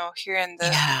grasp. Here in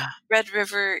the Red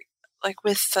River, like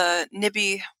with the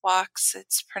Nibi walks,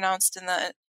 it's pronounced in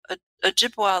the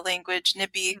Ojibwa language,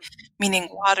 Nibi meaning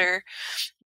water.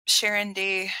 Sharon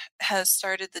Day has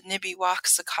started the Nibi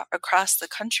walks across the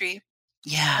country.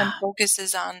 And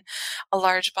focuses on a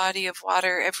large body of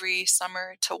water every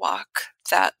summer to walk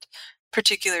that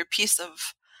particular piece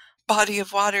of body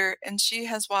of water. And she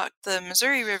has walked the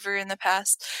Missouri River in the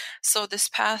past. So this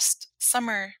past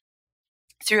summer,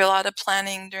 through a lot of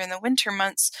planning during the winter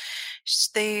months,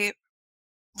 they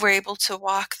were able to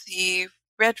walk the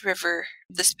Red River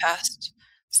this past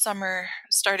summer,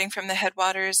 starting from the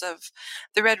headwaters of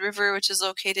the Red River, which is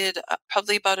located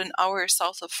probably about an hour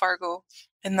south of Fargo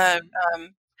in the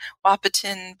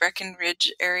Wahpeton,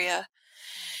 Breckenridge area.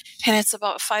 And it's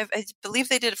about I believe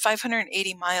they did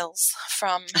 580 miles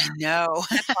from headwaters,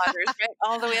 right,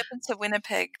 all the way up into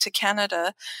Winnipeg to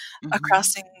Canada,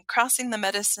 crossing the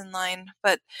medicine line.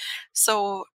 But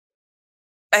so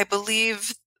I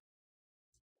believe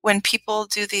when people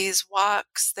do these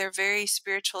walks, they're very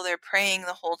spiritual. They're praying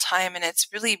the whole time, and it's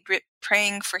really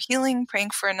praying for healing,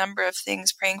 praying for a number of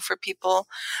things, praying for people,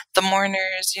 the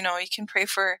mourners. You can pray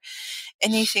for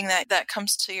anything that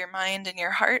comes to your mind and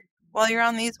your heart while you're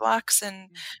on these walks. And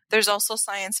there's also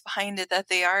science behind it that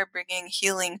they are bringing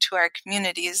healing to our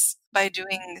communities by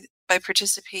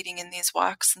participating in these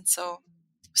walks. And so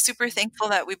super thankful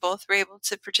that we both were able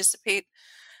to participate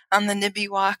on the Nibi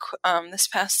walk this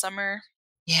past summer.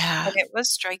 And it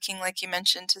was striking, like you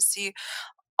mentioned, to see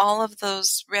all of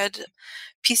those red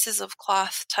pieces of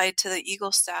cloth tied to the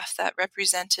eagle staff that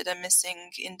represented a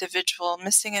missing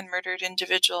and murdered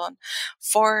individual. And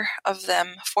four of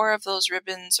those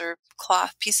ribbons or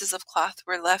pieces of cloth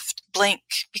were left blank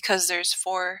because there's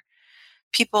 4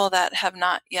 people that have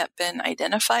not yet been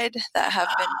identified that have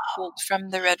been pulled from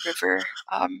the Red River.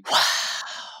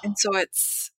 And so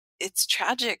it's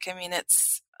tragic. I mean,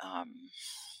 it's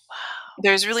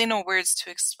there's really no words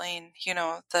to explain,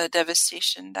 the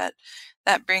devastation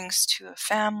that brings to a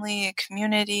family, a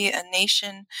community, a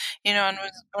nation. And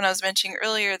when I was mentioning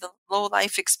earlier the low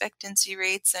life expectancy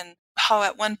rates, and how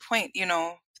at one point,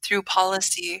 through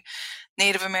policy,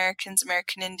 Native Americans,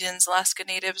 American Indians, Alaska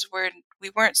Natives we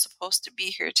weren't supposed to be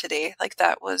here today. Like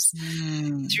that was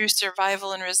through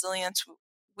survival and resilience.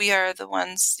 We are the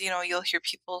ones, you'll hear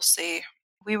people say,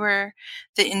 we were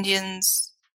the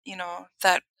Indians,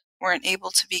 that weren't able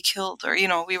to be killed, or,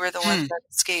 we were the ones that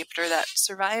escaped or that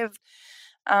survived.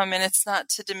 And it's not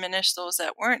to diminish those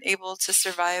that weren't able to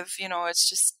survive. It's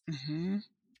just,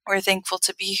 we're thankful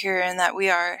to be here, and that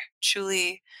we are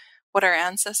truly what our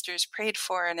ancestors prayed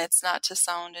for. And it's not to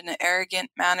sound in an arrogant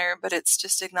manner, but it's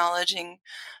just acknowledging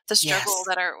the struggle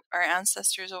that our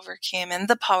ancestors overcame, and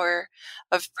the power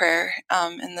of prayer,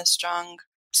 and the strong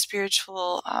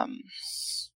spiritual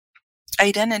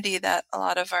identity that a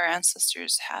lot of our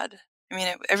ancestors had. I mean,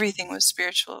 everything was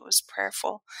spiritual. It was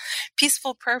prayerful,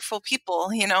 peaceful, prayerful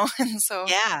people, and so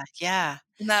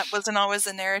and that wasn't always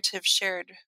a narrative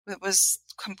shared. It was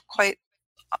quite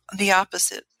the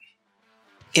opposite.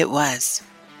 It was.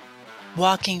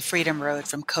 Walking Freedom Road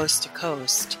from coast to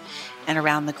coast and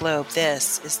around the globe,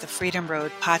 this is the Freedom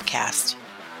Road Podcast.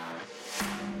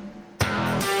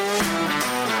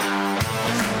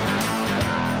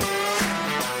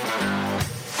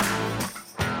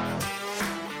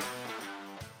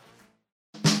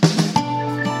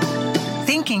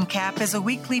 Thinking Cap is a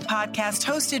weekly podcast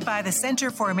hosted by the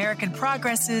Center for American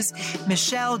Progress's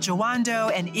Michelle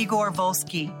Jawando and Igor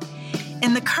Volsky.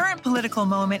 In the current political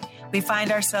moment, we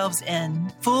find ourselves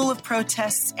in, full of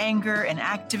protests, anger, and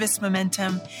activist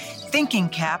momentum, Thinking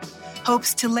Cap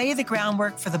hopes to lay the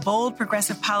groundwork for the bold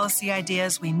progressive policy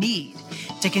ideas we need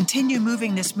to continue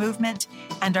moving this movement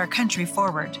and our country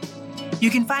forward.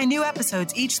 You can find new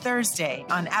episodes each Thursday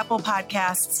on Apple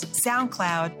Podcasts,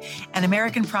 SoundCloud, and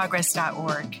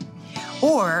AmericanProgress.org,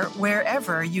 or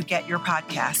wherever you get your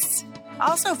podcasts.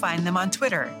 Also find them on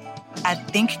Twitter at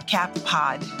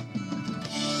ThinkCapPod.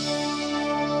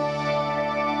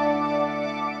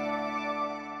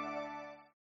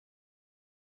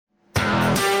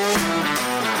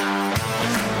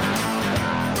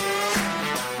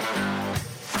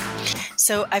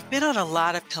 So I've been on a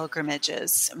lot of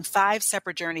pilgrimages, 5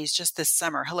 separate journeys just this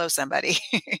summer. Hello, somebody.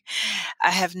 I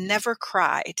have never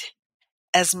cried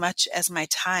as much as my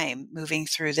time moving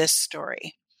through this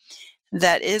story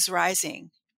that is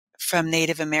rising from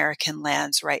Native American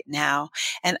lands right now.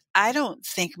 And I don't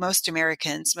think most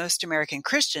American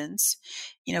Christians,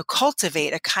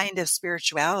 cultivate a kind of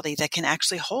spirituality that can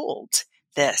actually hold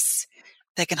this.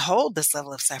 That can hold this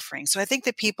level of suffering. So I think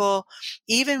that people,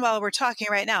 even while we're talking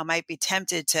right now, might be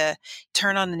tempted to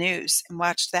turn on the news and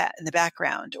watch that in the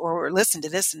background or listen to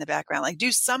this in the background, like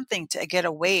do something to get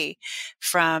away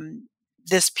from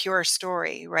this pure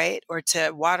story, right? Or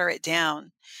to water it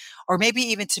down, or maybe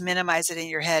even to minimize it in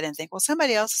your head and think, well,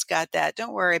 somebody else has got that.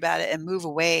 Don't worry about it and move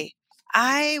away.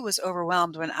 I was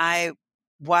overwhelmed when I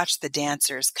watched the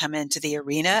dancers come into the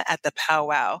arena at the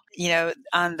powwow,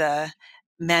 on the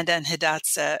Mandan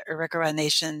Hidatsa Arikara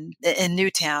Nation in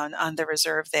Newtown on the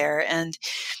reserve there. And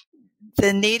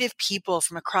the Native people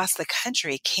from across the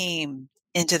country came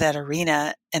into that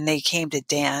arena and they came to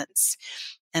dance.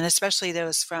 And especially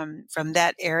those from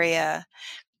that area,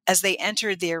 as they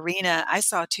entered the arena, I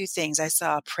saw 2 things. I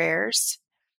saw prayers.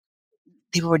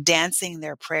 People were dancing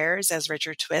their prayers, as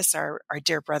Richard Twiss, our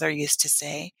dear brother, used to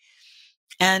say.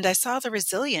 And I saw the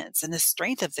resilience and the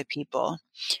strength of the people.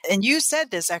 And you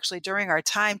said this actually during our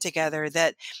time together,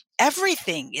 that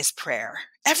everything is prayer.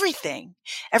 Everything,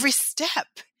 every step,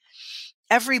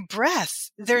 every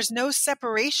breath, there's no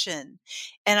separation.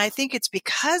 And I think it's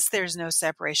because there's no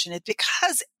separation. It's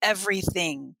because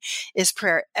everything is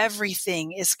prayer.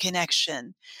 Everything is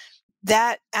connection.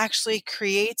 That actually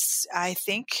creates, I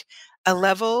think, a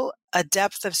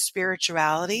depth of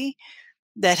spirituality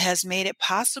that has made it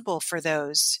possible for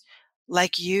those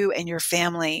like you and your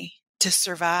family to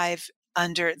survive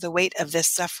under the weight of this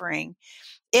suffering,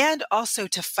 and also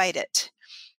to fight it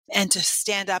and to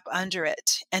stand up under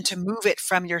it and to move it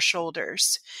from your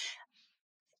shoulders.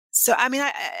 So, I mean,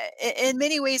 in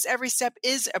many ways, every step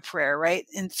is a prayer, right?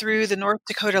 And through the North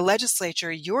Dakota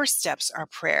legislature, your steps are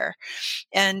prayer.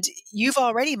 And you've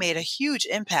already made a huge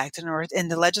impact in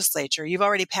the legislature. You've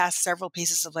already passed several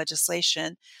pieces of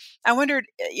legislation. I wondered,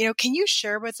 can you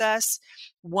share with us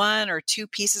 1 or 2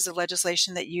 pieces of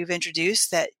legislation that you've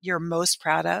introduced that you're most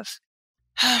proud of?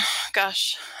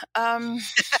 Gosh. I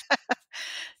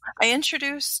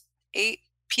introduced 8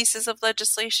 pieces of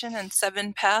legislation and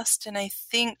 7 passed. And I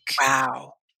think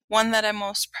Wow. one that I'm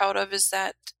most proud of is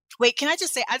that. Wait, can I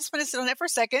just say, I just want to sit on that for a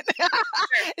second.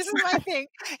 This is my thing.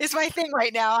 It's my thing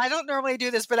right now. I don't normally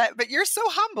do this, but you're so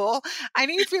humble. I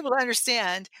need people to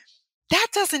understand that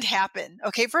doesn't happen.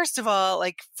 Okay. First of all,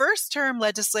 like first term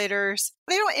legislators,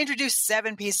 they don't introduce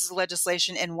 7 pieces of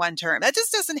legislation in 1 term. That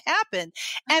just doesn't happen.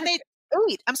 And 8,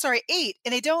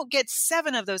 and they don't get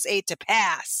 7 of those 8 to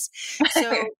pass.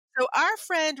 So our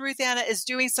friend Ruth Anna is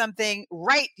doing something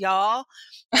right, y'all.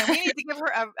 And we need to give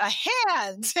her a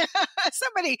hand.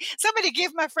 somebody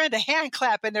give my friend a hand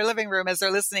clap in their living room as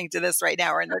they're listening to this right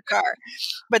now or in their car.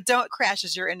 But don't crash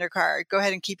as you're in their car. Go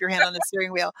ahead and keep your hand on the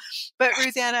steering wheel. But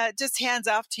Ruth Anna, just hands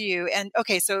off to you. And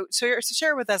okay, so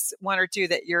share with us 1 or 2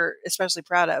 that you're especially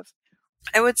proud of.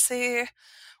 I would say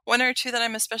 1 or 2 that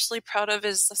I'm especially proud of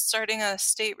is starting a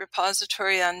state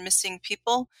repository on missing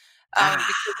people.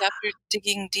 Because after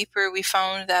digging deeper, we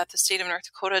found that the state of North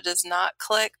Dakota does not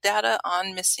collect data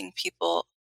on missing people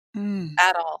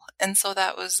at all. And so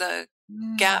that was a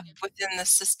gap within the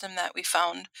system that we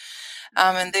found.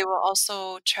 And they will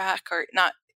also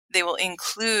they will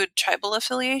include tribal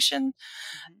affiliation.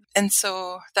 And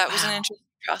so that was an interesting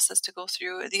process to go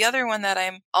through. The other one that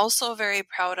I'm also very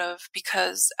proud of,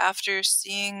 because after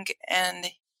seeing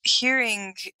and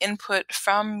hearing input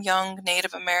from young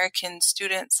Native American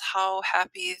students, how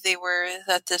happy they were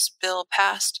that this bill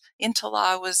passed into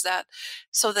law, was that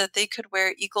so that they could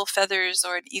wear eagle feathers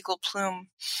or an eagle plume.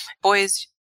 Boys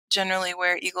generally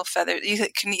wear eagle feathers. You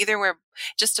can either wear,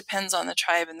 just depends on the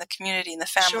tribe and the community and the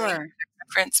family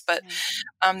preference, but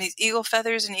these eagle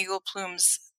feathers and eagle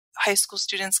plumes, high school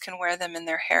students can wear them in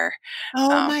their hair. Oh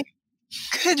my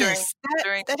during Goodness,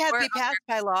 during that had to or be passed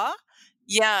by law?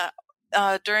 yeah,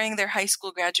 during their high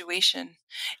school graduation.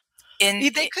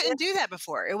 They couldn't do that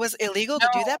before. It was illegal to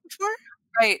do No, that before?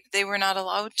 right, they were not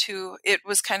allowed to. It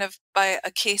was kind of by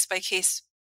case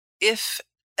if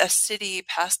a city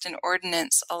passed an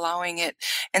ordinance allowing it.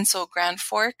 And so Grand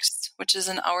Forks, which is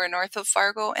an hour north of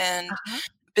Fargo, and Uh-huh.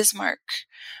 Bismarck,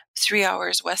 3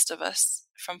 hours west of us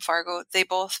from Fargo, they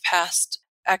both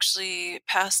actually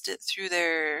passed it through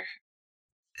their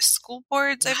school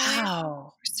boards, I believe,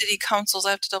 Wow. city councils.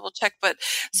 I have to double check, but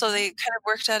so Mhm, they kind of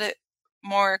worked at it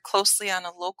more closely on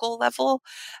a local level.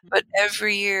 But mhm,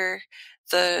 every year,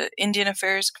 the Indian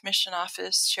Affairs Commission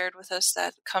office shared with us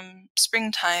that come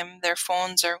springtime, their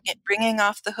phones are ringing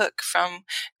off the hook from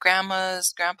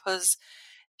grandmas, grandpas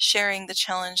sharing the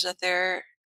challenge that their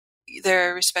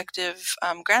respective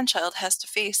grandchild has to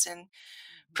face in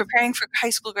mhm, preparing for high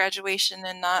school graduation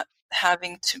and not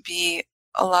having to be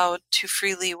allowed to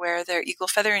freely wear their eagle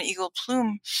feather and eagle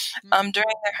plume mhm,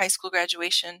 during their high school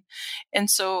graduation. And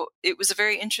so it was a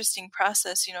very interesting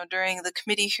process, during the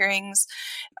committee hearings.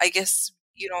 I guess,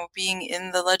 being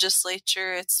in the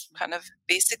legislature, it's kind of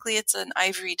basically it's an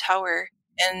ivory tower.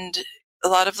 And a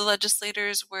lot of the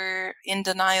legislators were in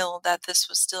denial that this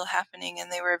was still happening,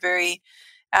 and they were very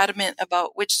adamant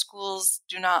about which schools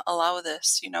do not allow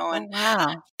this, oh,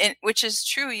 wow. and which is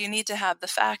true, you need to have the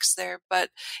facts there,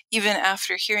 but even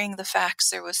after hearing the facts,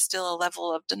 there was still a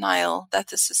level of denial that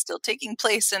this is still taking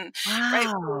place, and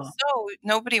rightfully Wow. so.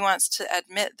 Nobody wants to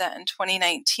admit that in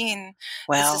 2019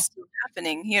 this is Well, still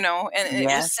happening, and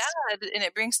it was yes. sad, and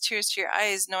it brings tears to your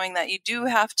eyes knowing that you do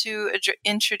have to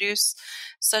introduce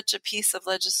such a piece of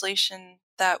legislation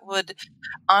that would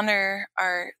honor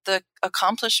the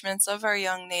accomplishments of our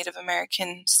young Native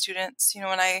American students.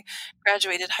 When I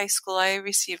graduated high school, I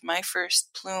received my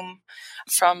first plume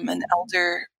from an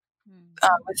elder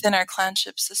within our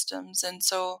clanship systems, and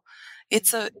so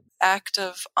it's a act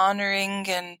of honoring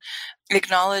and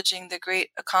acknowledging the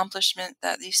great accomplishment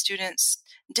that these students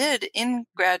did in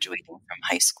graduating from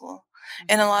high school.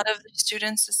 And a lot of the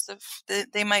students,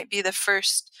 they might be the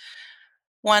first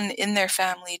one in their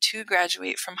family to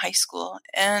graduate from high school.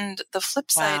 And the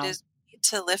flip side Wow. is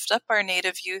to lift up our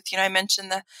Native youth. I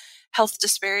mentioned the health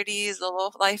disparities, the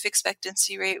low life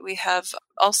expectancy rate. We have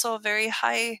also very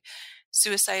high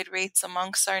suicide rates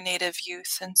amongst our Native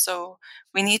youth. And so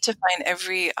we need to find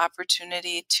every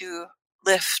opportunity to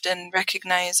lift and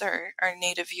recognize our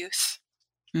Native youth.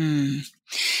 Mm.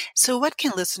 So, what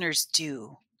can listeners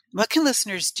do? What can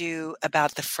listeners do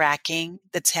about the fracking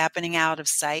that's happening out of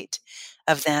sight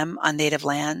of them on native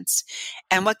lands?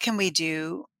 And what can we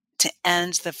do to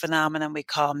end the phenomenon we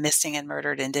call missing and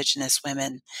murdered Indigenous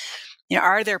women?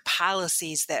 Are there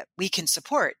policies that we can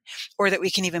support or that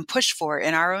we can even push for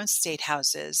in our own state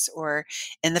houses or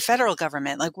in the federal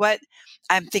government? Like what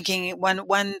I'm thinking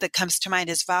one that comes to mind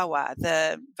is VAWA,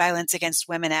 the Violence Against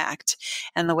Women Act,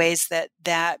 and the ways that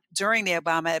during the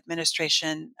Obama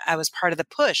administration, I was part of the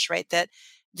push, right?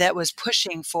 That was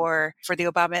pushing for the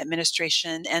Obama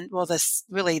administration and this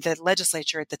really the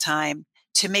legislature at the time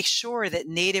to make sure that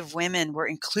Native women were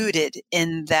included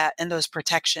in those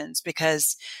protections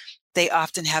because they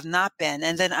often have not been.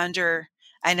 And then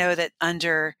I know that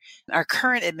under our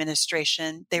current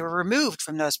administration, they were removed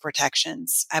from those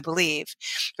protections, I believe.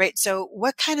 Right. So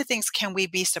what kind of things can we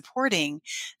be supporting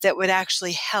that would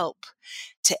actually help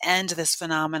to end this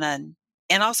phenomenon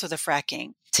and also the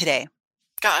fracking today?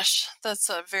 Gosh, those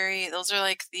are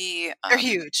like the They're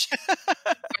huge.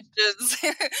 questions,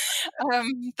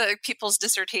 the people's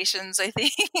dissertations, I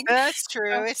think. That's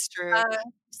true. It's true. Uh,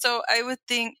 so I would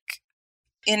think,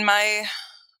 in my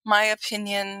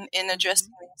opinion, in addressing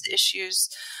Mhm. these issues,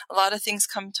 a lot of things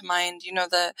come to mind.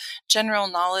 The general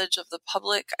knowledge of the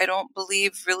public, I don't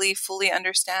believe really fully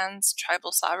understands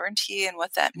tribal sovereignty and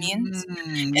what that means.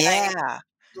 And I Yeah.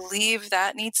 believe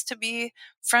that needs to be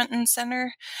front and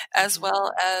center, as Mhm.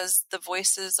 well as the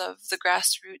voices of the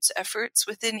grassroots efforts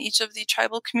within each of the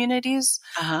tribal communities.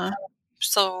 Uh-huh.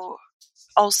 So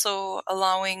also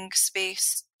allowing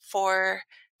space for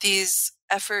these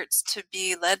efforts to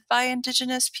be led by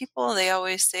Indigenous people. They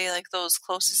always say, like, those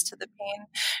closest to the pain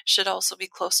should also be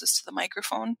closest to the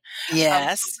microphone. So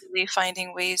Yes. really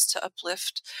finding ways to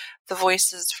uplift the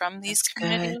voices from these That's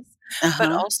good. communities,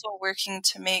 but Uh-huh. also working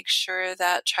to make sure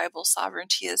that tribal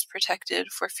sovereignty is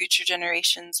protected for future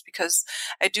generations, because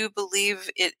I do believe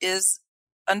it is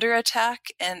under attack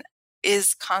and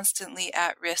is constantly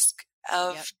at risk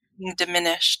Yep. of being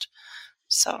diminished.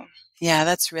 So Yeah,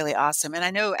 that's really awesome. And I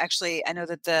know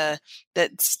that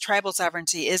tribal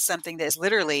sovereignty is something that is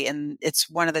literally, and it's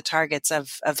one of the targets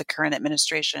of the current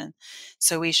administration.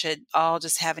 So we should all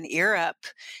just have an ear up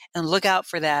and look out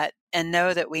for that and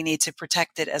know that we need to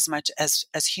protect it as much as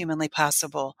humanly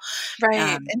possible.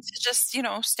 Right. Um, And to just,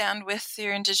 stand with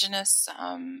your Indigenous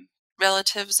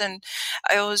relatives. And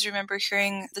I always remember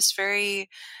hearing this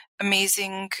very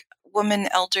amazing woman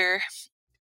elder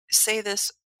say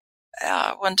this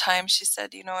one time. She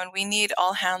said, and we need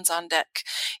all hands on deck,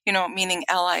 meaning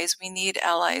allies. We need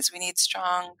allies. We need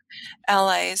strong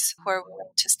allies who are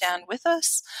willing to stand with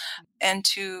us and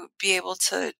to be able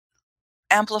to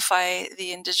amplify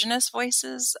the Indigenous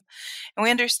voices. And we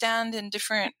understand in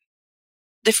different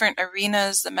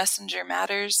arenas the messenger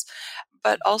matters,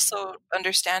 but also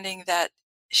understanding that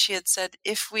she had said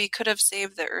if we could have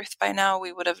saved the earth by now,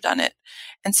 we would have done it.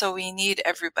 And so we need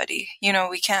everybody.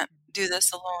 We can't do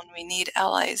this alone. We need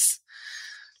allies.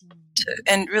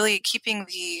 And really keeping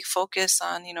the focus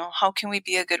on, how can we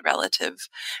be a good relative?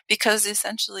 Because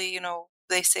essentially,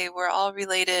 they say we're all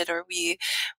related, or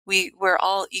we're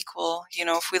all equal.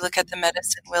 If we look at the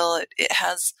medicine wheel, it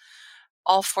has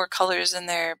all four colors in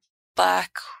there: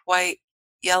 black, white,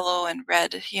 yellow, and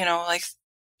red. Like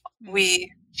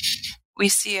we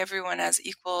see everyone as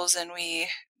equals, and we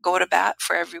go to bat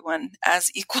for everyone as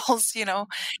equals, and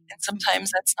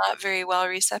sometimes that's not very well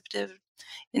receptive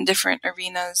in different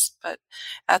arenas, but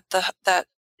that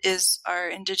is our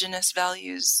Indigenous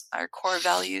values, our core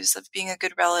values of being a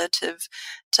good relative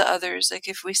to others. Like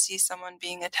if we see someone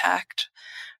being attacked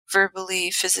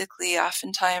verbally, physically,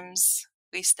 oftentimes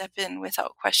we step in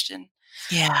without question.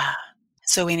 yeah.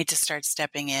 So we need to start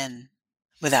stepping in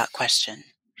without question.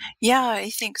 Yeah, I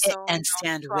think so. And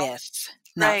stand with,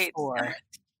 not right. for.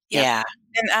 Yep. Yeah.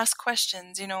 And ask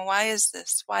questions, why is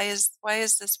this? Why is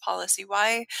this policy?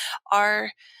 Why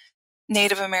are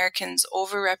Native Americans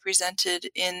overrepresented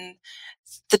in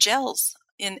the jails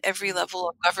in every level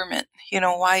of government?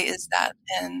 Why is that?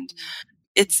 And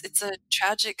it's a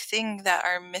tragic thing that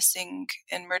our missing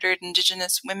and murdered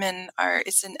Indigenous women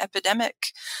it's an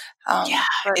epidemic. Yeah,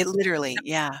 But it literally,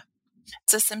 yeah.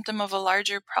 it's a symptom of a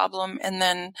larger problem. And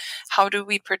then how do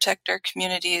we protect our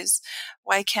communities?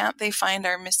 Why can't they find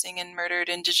our missing and murdered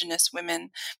Indigenous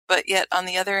women? But yet, on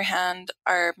the other hand,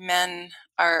 our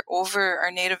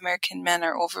Native American men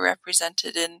are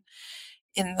overrepresented in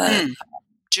the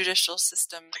judicial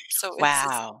system. So it's a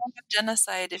Wow. form of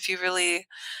genocide if you really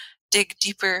dig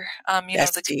deeper.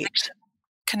 That's The deep.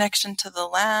 connection to the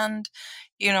land,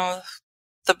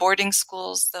 the boarding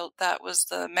schools, that was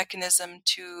the mechanism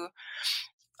to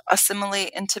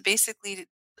assimilate and to basically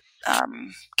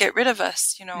get rid of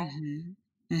us,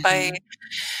 by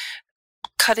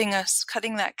cutting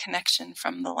that connection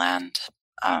from the land,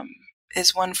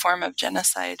 is one form of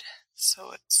genocide.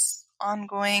 So it's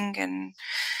ongoing, and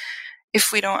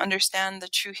if we don't understand the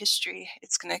true history,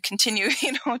 it's going to continue,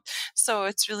 So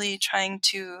it's really trying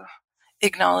to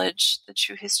acknowledge the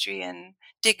true history and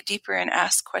dig deeper and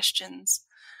ask questions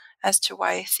as to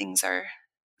why things are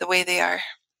the way they are.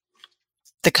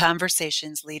 The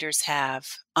conversations leaders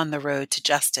have on the road to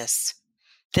justice.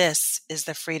 This is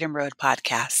the Freedom Road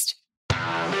Podcast.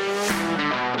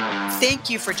 Thank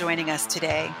you for joining us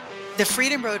today. The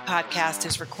Freedom Road Podcast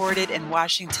is recorded in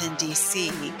Washington, D.C.,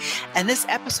 and this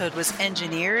episode was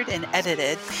engineered and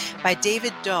edited by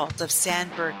David Dalt of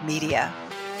Sandberg Media.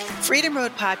 Freedom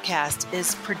Road Podcast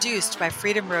is produced by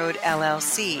Freedom Road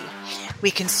LLC.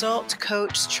 We consult,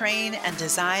 coach, train, and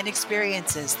design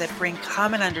experiences that bring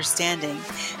common understanding,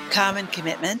 common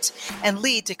commitment, and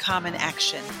lead to common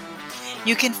action.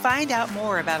 You can find out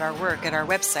more about our work at our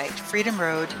website,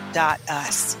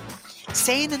 freedomroad.us.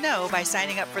 Stay in the know by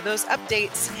signing up for those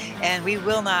updates, and we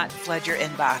will not flood your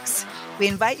inbox. We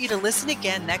invite you to listen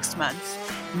again next month.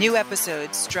 New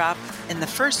episodes drop in the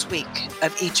first week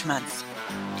of each month.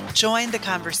 Join the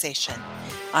conversation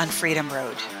on Freedom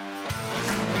Road.